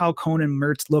compare how Cohn and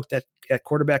Mertz looked at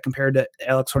quarterback compared to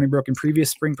Alex Hornibrook in previous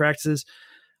spring practices?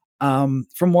 From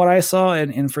what I saw,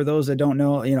 and for those that don't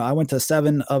know, I went to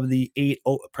 7 of the 8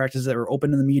 practices that were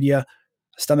open to the media.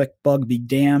 Stomach bug be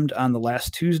damned on the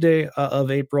last Tuesday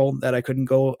of April that I couldn't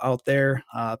go out there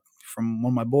from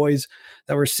one of my boys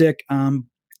that were sick. I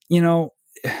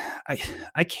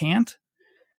can't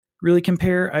really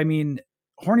compare. I mean,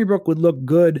 Hornibrook would look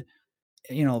good,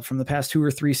 from the past 2 or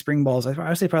 3 spring balls. I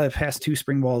would say probably the past 2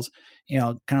 spring balls,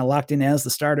 kind of locked in as the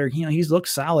starter. He's looked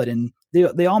solid, and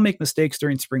they all make mistakes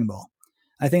during spring ball.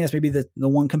 I think that's maybe the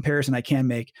one comparison I can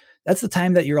make. That's the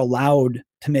time that you're allowed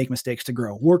to make mistakes to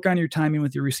grow. Work on your timing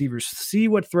with your receivers. See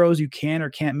what throws you can or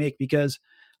can't make because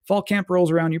fall camp rolls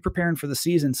around, you're preparing for the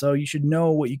season, so you should know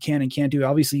what you can and can't do.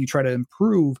 Obviously, you try to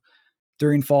improve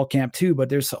during fall camp too, but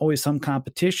there's always some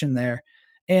competition there.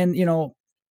 And,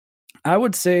 I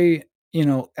would say,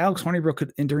 Alex Hornibrook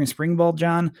could, during spring ball,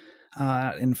 John,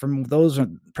 and from those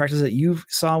practices that you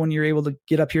saw when you were able to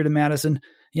get up here to Madison,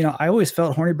 I always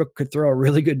felt Hornibrook could throw a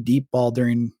really good deep ball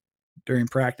during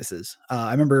practices.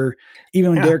 I remember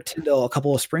even when Derek Tyndall a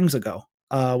couple of springs ago,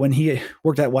 when he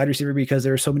worked at wide receiver because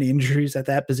there were so many injuries at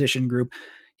that position group,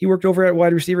 he worked over at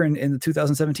wide receiver in the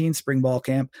 2017 spring ball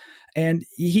camp, and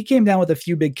he came down with a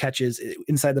few big catches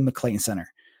inside the McLean Center.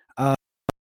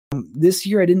 This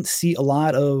year, I didn't see a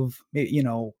lot of,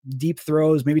 deep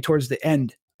throws, maybe towards the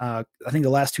end. I think the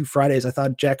last 2 Fridays, I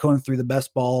thought Jack Cohn threw the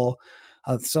best ball,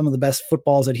 some of the best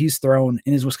footballs that he's thrown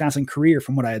in his Wisconsin career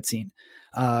from what I had seen.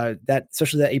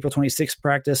 Especially that April 26th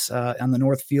practice on the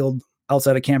North Field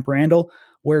outside of Camp Randall,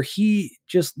 where he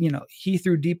just, he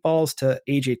threw deep balls to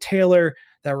A.J. Taylor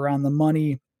that were on the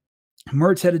money.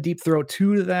 Mertz had a deep throw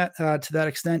too to that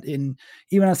extent.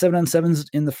 Even on 7-on-7s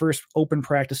in the first open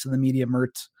practice of the media,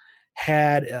 Mertz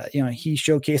had, he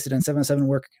showcased it on 7-on-7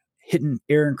 work, hitting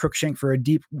Aaron Cruikshank for a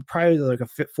deep, probably like a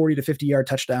 40 to 50 yard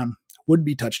touchdown,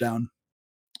 would-be touchdown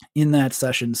in that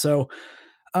session. So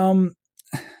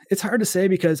it's hard to say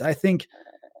because I think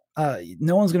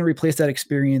no one's going to replace that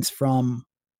experience from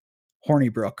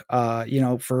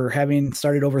Hornibrook, for having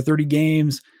started over 30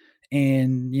 games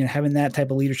and, having that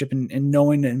type of leadership and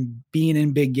knowing and being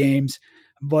in big games.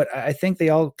 but I think they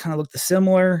all kind of look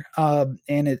similar.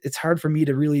 And it's hard for me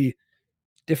to really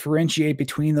differentiate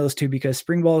between those two because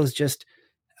spring ball is just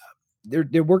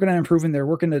they're working on improving. They're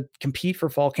working to compete for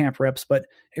fall camp reps, but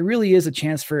it really is a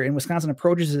chance for. And Wisconsin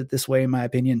approaches it this way, in my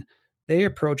opinion. They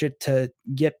approach it to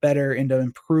get better and to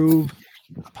improve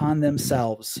upon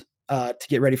themselves to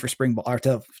get ready for spring ball or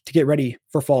to get ready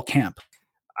for fall camp.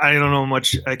 I don't know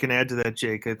much I can add to that,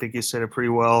 Jake. I think you said it pretty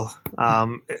well.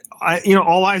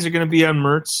 All eyes are going to be on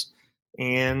Mertz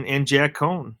and Jack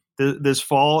Cohn this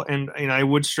fall, and I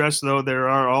would stress though there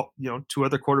are two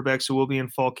other quarterbacks who will be in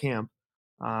fall camp.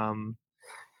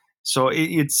 So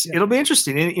it'll be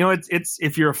interesting. And, it's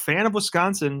if you're a fan of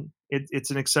Wisconsin, it's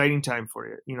an exciting time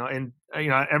for you. And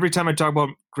every time I talk about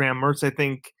Graham Mertz, I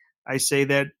think I say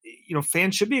that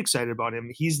fans should be excited about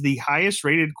him. He's the highest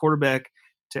rated quarterback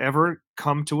to ever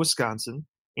come to Wisconsin,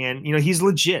 and he's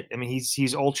legit. I mean,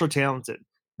 he's ultra talented.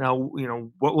 Now,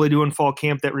 what will he do in fall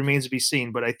camp? That remains to be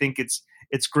seen. But I think it's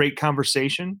great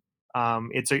conversation.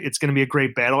 It's going to be a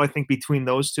great battle, I think, between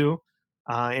those two,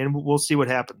 and we'll see what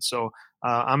happens. So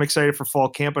I'm excited for fall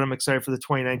camp, and I'm excited for the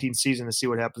 2019 season to see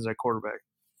what happens at quarterback.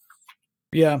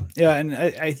 Yeah, and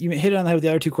I you hit on that with the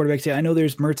other two quarterbacks. Yeah, I know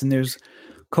there's Mertz and there's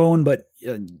Cohn, but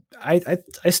I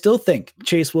still think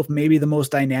Chase Wolf may be the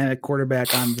most dynamic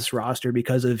quarterback on this roster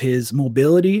because of his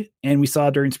mobility, and we saw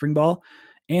during spring ball,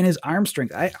 and his arm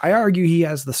strength. I argue he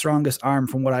has the strongest arm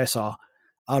from what I saw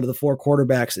out of the four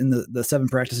quarterbacks in the 7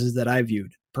 practices that I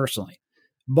viewed personally.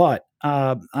 But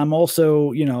I'm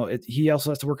also, he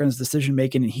also has to work on his decision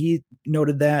making, and he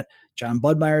noted that. John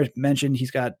Budmeyer mentioned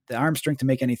he's got the arm strength to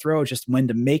make any throw, just when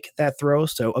to make that throw.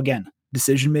 So again,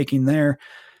 decision making there.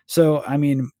 So I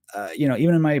mean,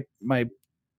 even in my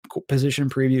position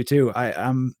preview too,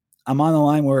 I'm on the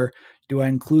line where do I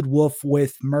include Wolf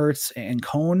with Mertz and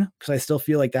Cohn because I still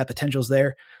feel like that potential's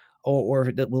there,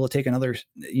 or will it take another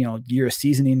year of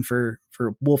seasoning for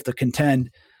Wolf to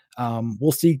contend?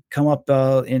 We'll see come up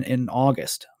in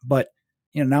August. But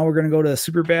now we're going to go to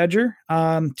Super Badger.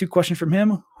 2 questions from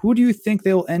him. Who do you think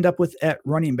they'll end up with at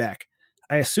running back?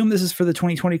 I assume this is for the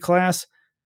 2020 class.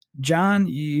 John,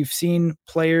 you've seen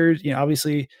players,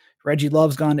 obviously Reggie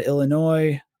Love's gone to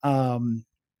Illinois.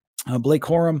 Blake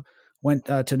Corum went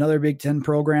to another Big Ten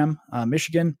program,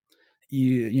 Michigan.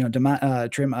 Diamante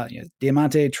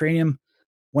Tranium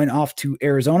went off to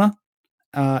Arizona.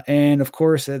 And of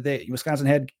course, Wisconsin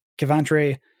had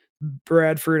Kevontre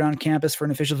Bradford on campus for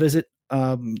an official visit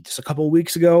just a couple of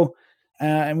weeks ago.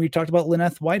 And we talked about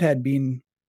Lyneth Whitehead being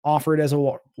offered as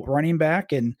a running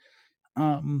back. And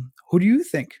who do you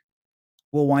think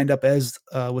will wind up as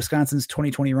Wisconsin's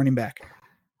 2020 running back?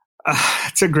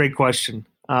 That's a great question.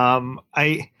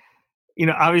 Obviously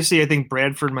I think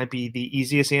Bradford might be the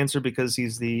easiest answer because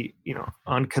he's the,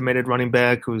 uncommitted running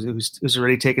back who's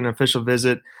already taken an official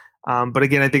visit. But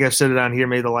again, I think I've said it on here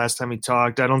maybe the last time we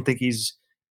talked. I don't think he's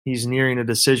nearing a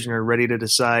decision or ready to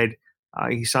decide.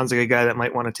 He sounds like a guy that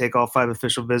might want to take all 5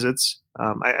 official visits.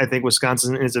 I think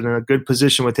Wisconsin is in a good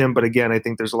position with him, but again, I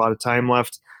think there's a lot of time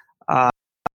left.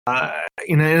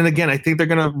 And again, I think they're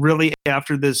going to really,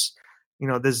 after this,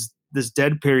 this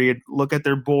dead period, look at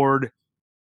their board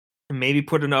and maybe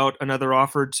put out another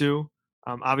offer or two.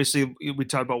 Obviously, we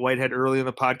talked about Whitehead early in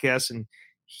the podcast, and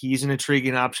he's an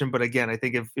intriguing option. But again, I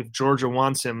think if Georgia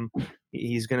wants him,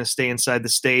 he's going to stay inside the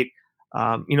state.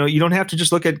 You don't have to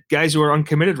just look at guys who are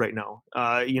uncommitted right now.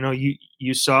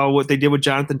 You saw what they did with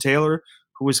Jonathan Taylor,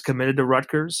 who was committed to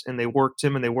Rutgers, and they worked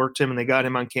him and they got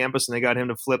him on campus and they got him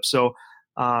to flip. So,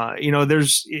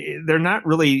 they're not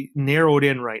really narrowed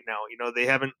in right now. They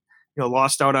haven't,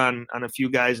 lost out on a few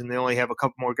guys, and they only have a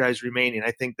couple more guys remaining.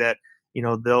 I think that,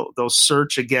 they'll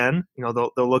search again.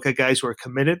 They'll look at guys who are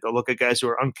committed. They'll look at guys who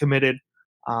are uncommitted,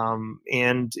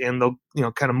 and they'll,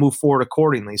 kind of move forward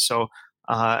accordingly. So,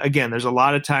 again, there's a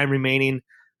lot of time remaining.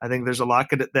 I think there's a lot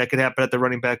that could happen at the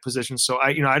running back position. So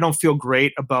I don't feel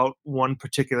great about one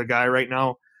particular guy right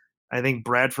now. I think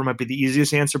Bradford might be the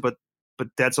easiest answer, but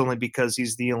that's only because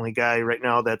he's the only guy right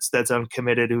now that's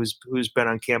uncommitted who's been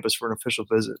on campus for an official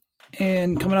visit.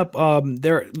 And coming up,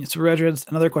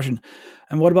 another question.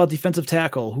 And what about defensive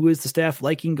tackle? Who is the staff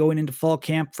liking going into fall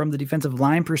camp from the defensive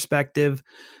line perspective?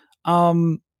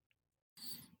 I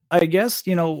guess,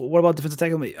 what about defensive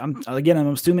tackle? I'm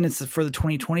assuming it's for the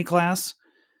 2020 class.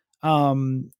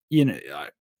 After,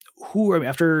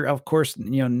 of course,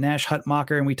 Nash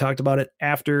Hutmacher, and we talked about it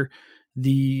after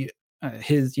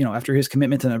after his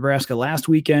commitment to Nebraska last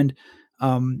weekend.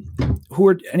 Who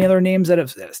are any other names that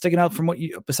have sticking out from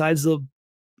besides the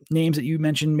names that you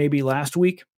mentioned maybe last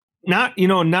week? Not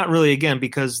really, again,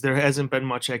 because there hasn't been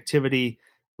much activity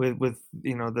with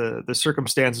the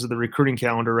circumstances of the recruiting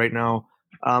calendar right now.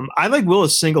 I like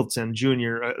Willis Singleton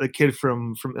Jr., the kid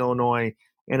from Illinois,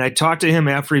 and I talked to him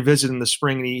after he visited in the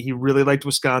spring, and he really liked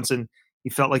Wisconsin. He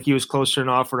felt like he was close to an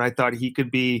offer, and I thought he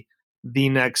could be the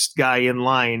next guy in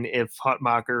line if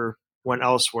Hutmacher went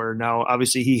elsewhere. Now,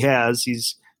 obviously,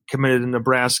 he's committed to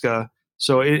Nebraska,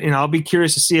 so and I'll be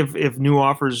curious to see if new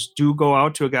offers do go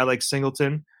out to a guy like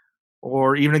Singleton,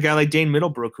 or even a guy like Dane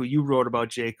Middlebrook, who you wrote about,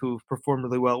 Jake, who performed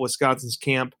really well at Wisconsin's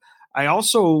camp. I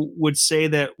also would say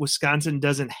that Wisconsin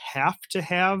doesn't have to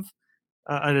have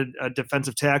a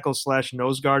defensive tackle /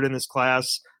 nose guard in this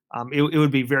class. It would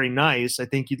be very nice. I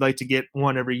think you'd like to get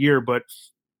one every year, but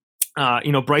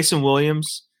Bryson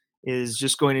Williams is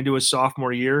just going into his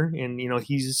sophomore year, and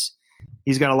he's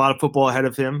got a lot of football ahead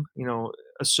of him.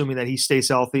 Assuming that he stays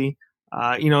healthy.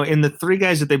 In the three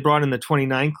guys that they brought in the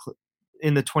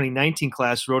 2019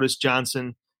 class, Rodis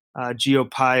Johnson, Gio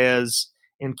Paez,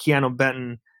 and Keanu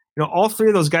Benton. All three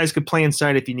of those guys could play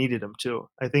inside if you needed them to.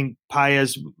 I think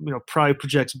Paez, probably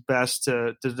projects best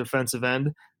to the defensive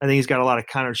end. I think he's got a lot of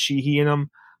Connor Sheehy in him.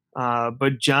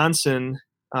 But Johnson,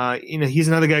 he's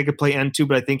another guy who could play end too,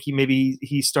 but I think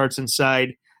he starts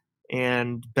inside.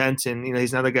 And Benton,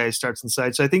 he's another guy who starts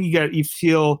inside. So I think you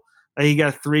feel like you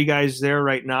got three guys there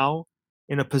right now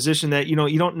in a position that, you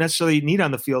don't necessarily need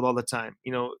on the field all the time.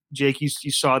 Jake,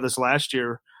 you saw this last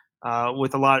year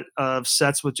with a lot of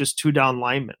sets with just two down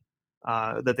linemen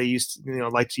that they used to,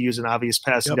 like to use an obvious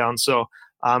passing down. So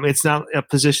it's not a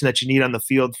position that you need on the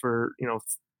field for,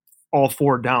 all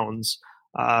four downs.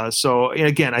 So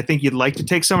again, I think you'd like to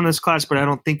take someone in this class, but I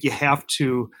don't think you have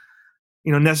to,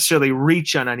 necessarily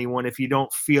reach on anyone if you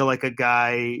don't feel like a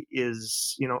guy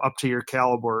is, up to your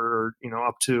caliber or,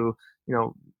 up to,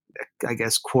 I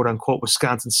guess, quote unquote,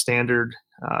 Wisconsin standard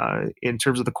in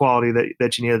terms of the quality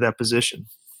that you need at that position.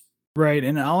 Right.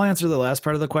 And I'll answer the last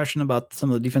part of the question about some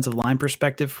of the defensive line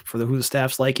perspective for who the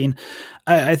staff's liking.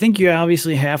 I think you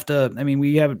obviously have to,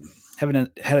 we haven't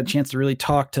had a chance to really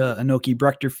talk to Anoki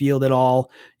Brechterfield at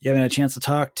all. You haven't had a chance to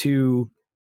talk to,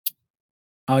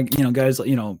 guys,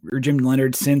 or Jim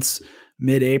Leonard since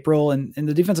mid-April. And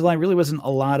the defensive line really wasn't a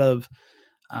lot of,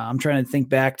 I'm trying to think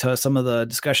back to some of the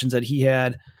discussions that he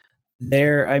had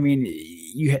there.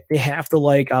 They have to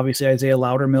like, obviously, Isaiah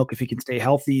Loudermilk if he can stay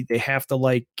healthy. They have to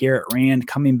like Garrett Rand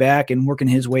coming back and working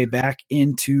his way back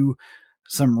into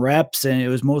some reps. And it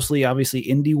was mostly obviously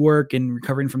indie work and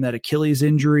recovering from that Achilles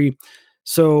injury.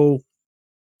 So,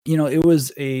 it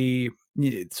was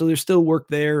so there's still work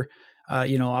there.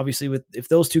 Obviously if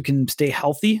those two can stay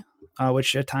healthy,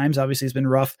 which at times obviously has been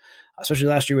rough, especially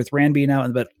last year with Rand being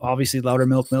out, but obviously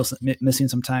Loudermilk missing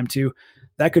some time too,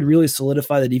 that could really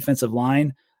solidify the defensive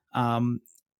line.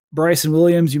 Bryson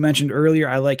Williams, you mentioned earlier,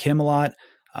 I like him a lot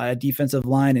at defensive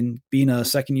line, and being a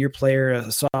second-year player,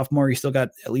 a sophomore, he still got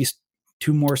at least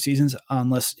 2 more seasons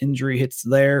unless injury hits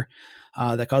there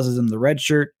that causes him the red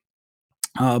shirt.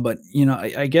 But,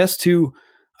 I guess too,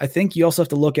 I think you also have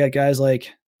to look at guys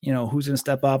like, who's going to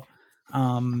step up.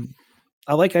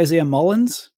 I like Isaiah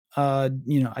Mullins. I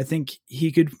think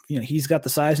he could, he's got the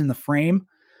size and the frame.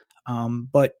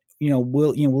 But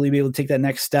will he be able to take that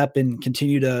next step and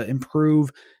continue to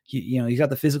improve? He's got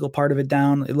the physical part of it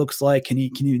down. It looks like, can you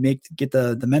get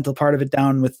the mental part of it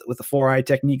down with the 4-eye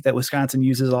technique that Wisconsin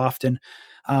uses often?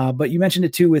 But you mentioned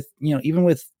it too with, even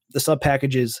with the sub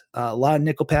packages, a lot of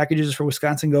nickel packages for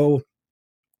Wisconsin go.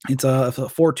 It's a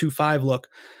 4-2-5 look.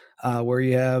 Where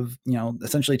you have,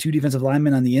 essentially 2 defensive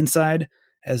linemen on the inside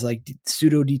as like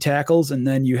pseudo D tackles. And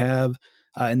then you have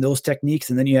in those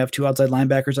techniques, and then you have 2 outside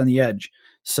linebackers on the edge.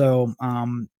 So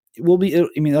that's going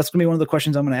to be one of the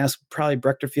questions I'm going to ask probably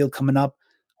Brechterfield coming up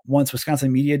once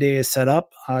Wisconsin Media Day is set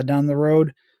up down the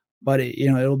road. But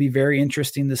it'll be very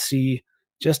interesting to see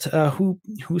just who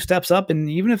steps up. And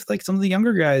even if like some of the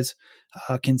younger guys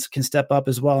can step up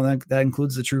as well. And that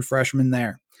includes the true freshmen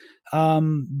there.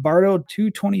 Bardo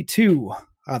 222.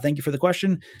 Thank you for the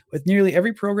question. With nearly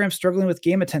every program struggling with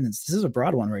game attendance, this is a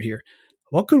broad one right here.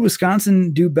 What could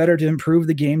Wisconsin do better to improve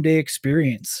the game day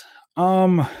experience?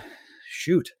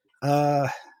 Shoot.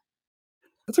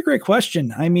 That's a great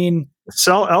question.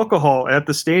 Sell alcohol at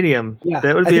the stadium. Yeah,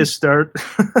 that would be a start.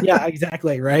 Yeah,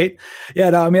 exactly. Right. Yeah.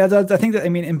 No, I think that,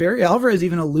 and Barry Alvarez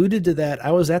even alluded to that.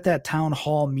 I was at that town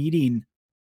hall meeting.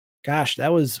 Gosh,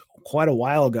 that was quite a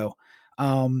while ago.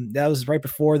 That was right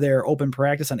before their open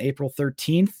practice on April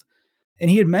 13th. And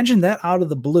he had mentioned that out of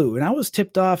the blue. And I was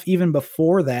tipped off even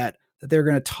before that they were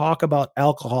going to talk about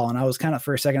alcohol. And I was kind of,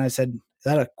 for a second, I said, is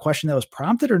that a question that was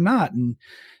prompted or not?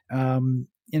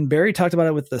 And Barry talked about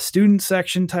it with the student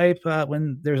section type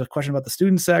when there's a question about the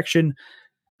student section.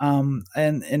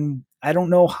 And I don't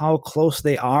know how close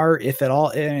they are, if at all.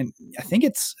 And I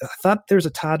thought there's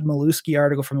a Todd Maluski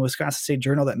article from the Wisconsin State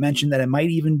Journal that mentioned that it might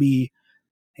even be,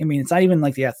 I mean, it's not even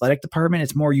like the athletic department,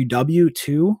 it's more UW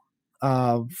too.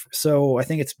 So I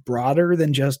think it's broader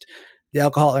than just the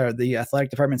alcohol or the athletic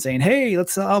department saying, hey,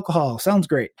 let's sell alcohol. Sounds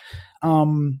great.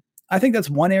 I think that's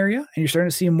one area, and you're starting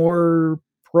to see more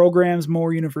programs,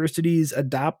 more universities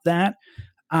adopt that.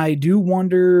 I do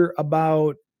wonder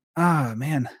about,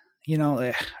 man,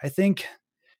 I think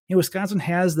Wisconsin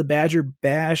has the Badger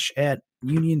Bash at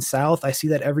Union South. I see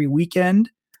that every weekend.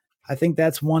 I think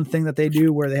that's one thing that they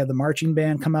do where they have the marching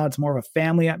band come out. It's more of a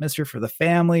family atmosphere for the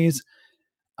families.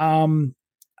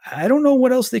 I don't know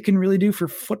what else they can really do for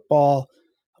football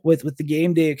with the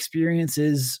game day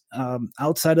experiences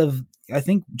outside of, I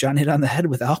think John hit on the head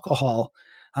with alcohol,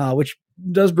 which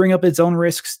does bring up its own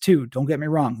risks too. Don't get me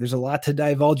wrong. There's a lot to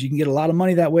divulge. You can get a lot of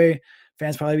money that way.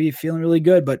 Fans probably be feeling really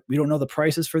good, but we don't know the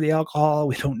prices for the alcohol.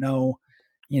 We don't know,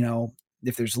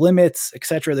 if there's limits,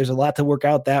 etc. There's a lot to work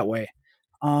out that way.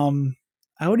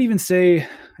 I would even say,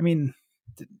 I mean,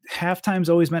 halftime's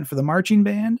always meant for the marching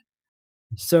band.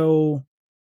 So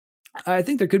I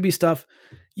think there could be stuff,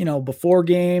 before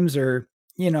games or,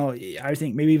 I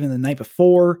think maybe even the night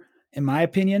before, in my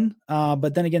opinion.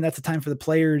 But then again, that's a time for the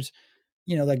players,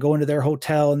 that go into their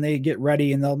hotel and they get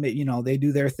ready and they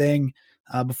do their thing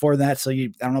before that. So I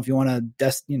don't know if you want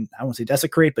to, I won't say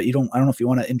desecrate, but I don't know if you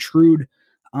want to intrude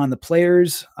on the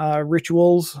players'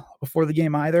 rituals before the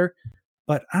game either.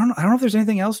 But I don't know if there's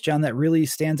anything else, John, that really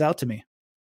stands out to me.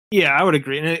 Yeah, I would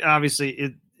agree. And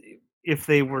obviously, if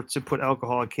they were to put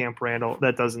alcohol at Camp Randall,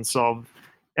 that doesn't solve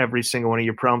every single one of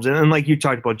your problems. And like you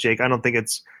talked about, Jake, I don't think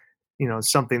it's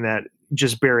something that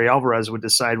just Barry Alvarez would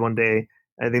decide one day.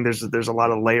 I think there's a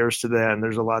lot of layers to that, and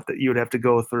there's a lot that you would have to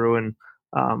go through. And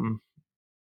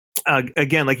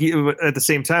again, like at the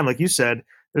same time, like you said,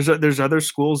 there's other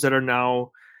schools that are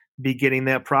now beginning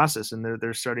that process, and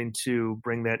they're starting to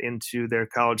bring that into their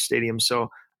college stadiums. So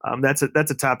that's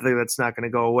a topic that's not going to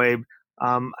go away.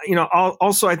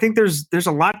 Also, I think there's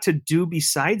a lot to do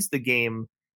besides the game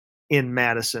in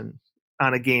Madison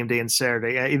on a game day and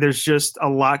Saturday. There's just a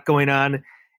lot going on,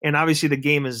 and obviously the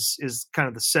game is kind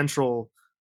of the central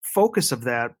focus of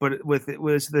that. But with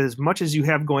as much as you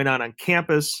have going on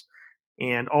campus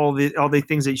and all the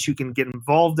things that you can get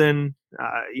involved in,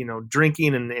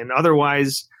 drinking and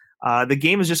otherwise, the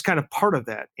game is just kind of part of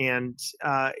that. And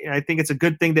I think it's a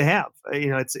good thing to have.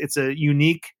 It's a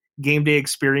unique game day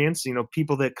experience.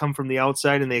 People that come from the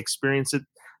outside and they experience it,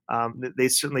 they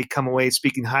certainly come away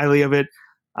speaking highly of it.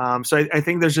 So I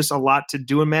think there's just a lot to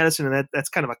do in Madison, and that's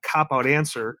kind of a cop-out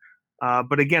answer.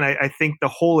 But again, I think the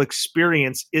whole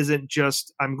experience isn't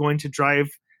just I'm going to drive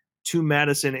to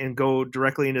Madison and go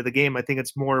directly into the game. I think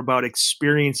it's more about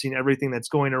experiencing everything that's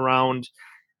going around,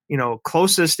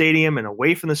 close to the stadium and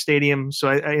away from the stadium.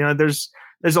 So there's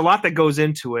a lot that goes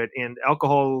into it, and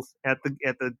alcohol at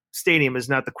the stadium is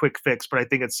not the quick fix, but I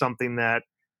think it's something that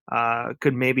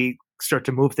could maybe start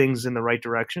to move things in the right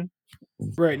direction.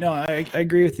 Right. No, I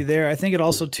agree with you there. I think it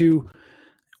also too,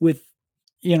 with,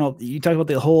 you talk about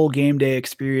the whole game day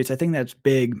experience. I think that's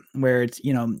big, where it's,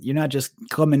 you're not just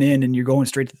coming in and you're going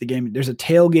straight to the game. There's a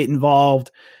tailgate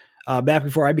involved. Back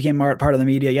before I became part of the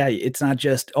media, yeah, it's not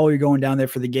just, you're going down there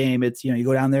for the game. It's, you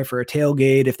go down there for a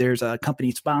tailgate if there's a company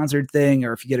sponsored thing,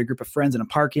 or if you get a group of friends in a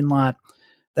parking lot.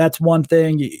 That's one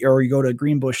thing. Or you go to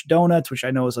Greenbush Donuts, which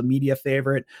I know is a media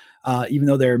favorite, even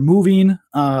though they're moving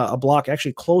a block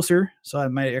actually closer. So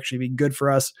it might actually be good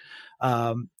for us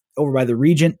over by the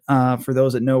Regent, for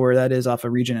those that know where that is, off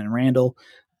of Regent and Randall.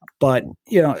 But,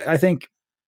 I think,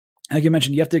 like you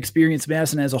mentioned, you have to experience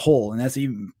Madison as a whole, and that's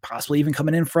possibly even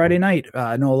coming in Friday night.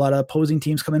 I know a lot of opposing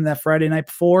teams come in that Friday night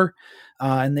before,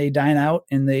 and they dine out,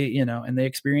 and they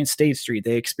experience State Street.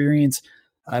 They experience,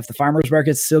 if the farmers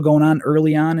market's still going on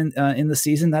early on in the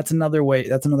season, that's another way.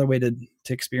 That's another way to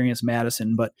experience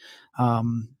Madison. But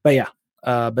yeah.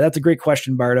 But that's a great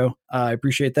question, Bardo. I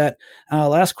appreciate that.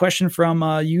 Last question from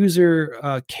user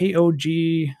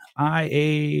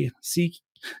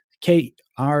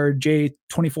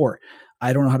KOGIACKRJ24.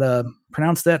 I don't know how to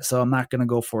pronounce that, so I'm not going to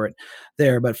go for it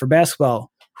there. But for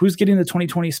basketball, who's getting the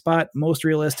 2020 spot? Most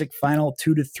realistic final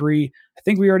 2 to 3. I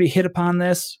think we already hit upon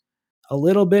this a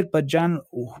little bit, but John,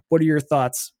 what are your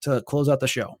thoughts to close out the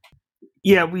show?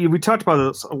 Yeah, we talked about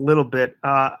this a little bit.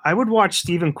 I would watch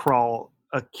Stephen Krull,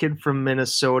 a kid from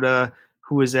Minnesota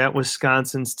who is at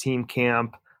Wisconsin's team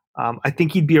camp. I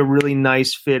think he'd be a really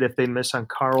nice fit if they miss on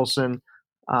Carlson.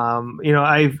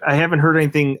 I haven't heard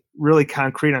anything really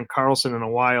concrete on Carlson in a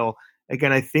while.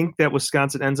 Again, I think that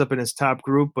Wisconsin ends up in his top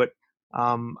group, but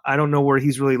I don't know where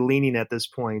he's really leaning at this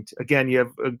point. Again, you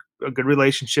have a good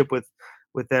relationship with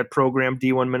that program,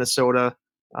 D1 Minnesota.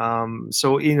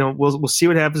 So we'll see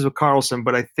what happens with Carlson,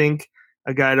 but I think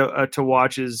a guy to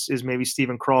watch is maybe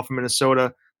Stephen Kroll from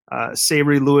Minnesota.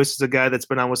 Savory Lewis is a guy that's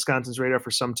been on Wisconsin's radar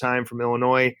for some time from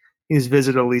Illinois. He's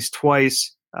visited at least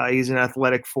twice. He's an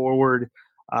athletic forward.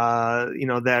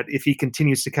 That if he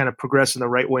continues to kind of progress in the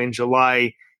right way in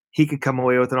July, he could come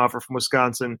away with an offer from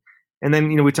Wisconsin. And then,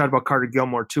 we talked about Carter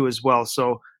Gilmore too as well.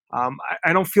 So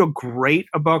I don't feel great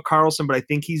about Carlson, but I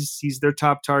think he's their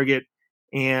top target.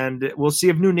 And we'll see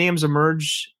if new names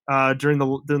emerge during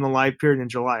the live period in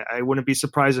July. I wouldn't be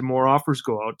surprised if more offers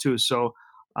go out too. So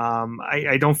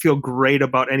I don't feel great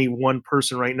about any one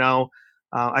person right now.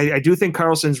 I do think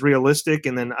Carlson's realistic,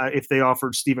 and then if they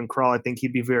offered Stephen Kroll, I think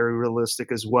he'd be very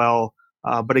realistic as well.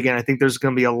 But again, I think there's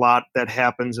going to be a lot that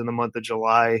happens in the month of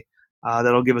July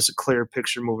that'll give us a clear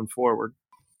picture moving forward.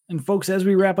 And folks, as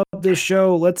we wrap up this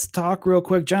show, let's talk real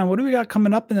quick. John, what do we got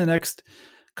coming up in the next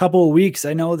couple of weeks?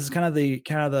 I know this is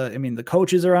the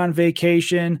coaches are on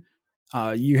vacation.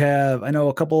 I know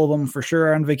a couple of them for sure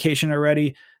are on vacation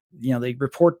already. They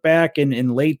report back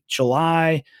in late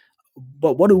July.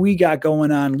 But what do we got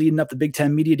going on leading up to Big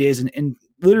Ten Media Days? And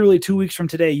literally 2 weeks from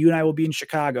today, you and I will be in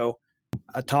Chicago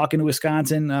talking to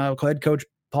Wisconsin head coach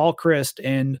Paul Chryst,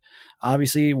 and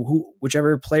obviously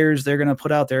whichever players they're going to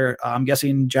put out there. I'm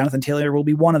guessing Jonathan Taylor will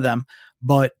be one of them.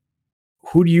 But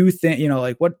who do you think,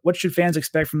 what should fans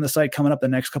expect from the site coming up the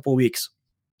next couple of weeks?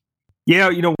 Yeah,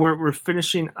 we're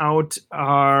finishing out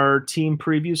our team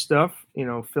preview stuff,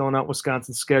 filling out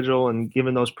Wisconsin's schedule and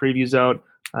giving those previews out.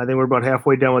 I think we're about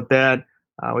halfway done with that.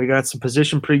 We got some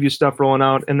position preview stuff rolling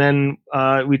out. And then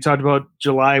we talked about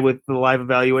July with the live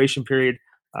evaluation period.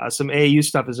 Some AAU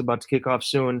stuff is about to kick off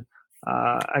soon.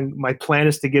 My plan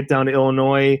is to get down to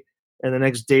Illinois in the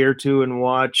next day or two and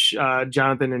watch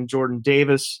Jonathan and Jordan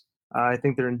Davis. I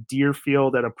think they're in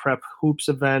Deerfield at a prep hoops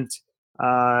event.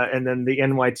 And then the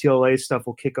NYTLA stuff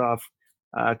will kick off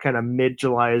kind of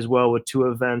mid-July as well with 2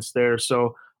 events there.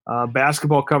 So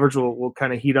basketball coverage will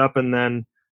kind of heat up, and then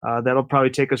that'll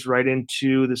probably take us right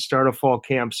into the start of fall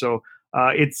camp. So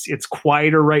it's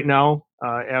quieter right now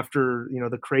after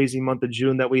the crazy month of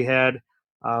June that we had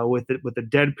with the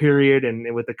dead period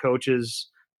and with the coaches.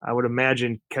 I would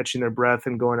imagine catching their breath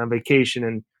and going on vacation,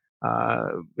 and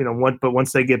but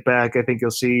once they get back, I think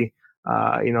you'll see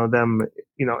them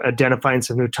identifying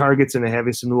some new targets and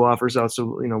having some new offers out.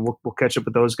 So we'll catch up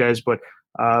with those guys, but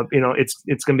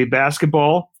it's going to be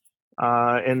basketball.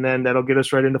 And then that'll get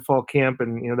us right into fall camp.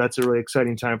 And, that's a really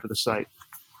exciting time for the site.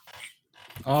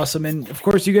 Awesome. And of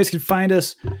course, you guys can find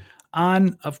us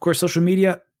on, social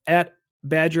media at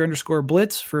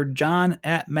Badger_Blitz, for John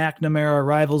at McNamara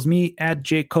Rivals, me at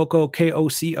JCoco,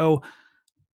 KOCO.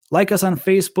 Like us on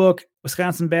Facebook,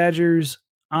 Wisconsin Badgers,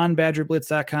 on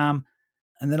BadgerBlitz.com.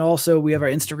 And then also we have our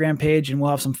Instagram page, and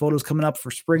we'll have some photos coming up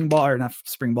for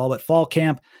fall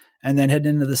camp. And then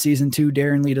heading into the season 2,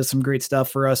 Darren Lee does some great stuff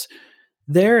for us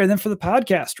there. And then for the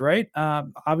podcast, right?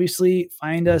 Obviously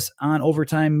find us on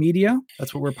Overtime Media.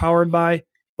 That's what we're powered by.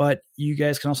 But you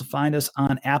guys can also find us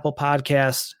on Apple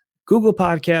Podcasts, Google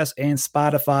Podcasts, and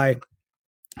Spotify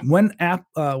when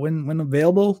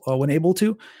available, or when able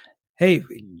to. Hey,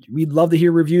 we'd love to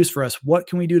hear reviews for us. What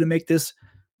can we do to make this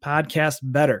podcast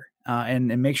better?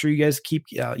 And make sure you guys keep,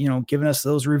 giving us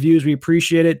those reviews. We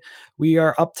appreciate it. We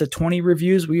are up to 20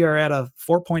 reviews. We are at a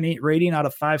 4.8 rating out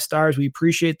of 5 stars. We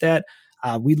appreciate that.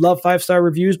 We love 5-star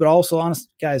reviews, but also,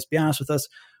 be honest with us.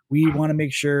 We want to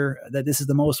make sure that this is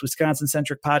the most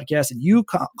Wisconsin-centric podcast that you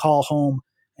call home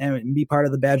and be part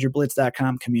of the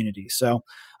BadgerBlitz.com community. So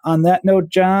on that note,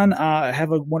 John,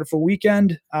 have a wonderful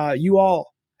weekend. You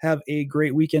all have a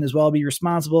great weekend as well. Be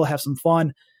responsible, have some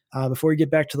fun before you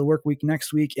get back to the work week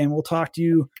next week. And we'll talk to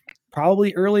you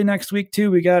probably early next week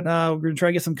too. We're going to try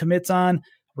to get some commits on.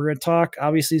 We're going to talk,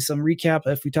 obviously, some recap.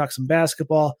 If we talk some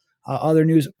basketball, other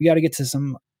news, we got to get to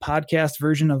some podcast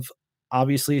version of,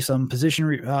 obviously, some position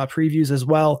previews as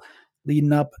well,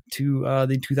 leading up to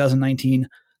the 2019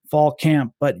 fall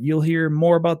camp. But you'll hear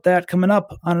more about that coming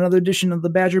up on another edition of the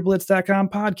BadgerBlitz.com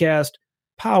podcast,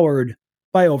 powered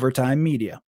by Overtime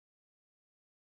Media.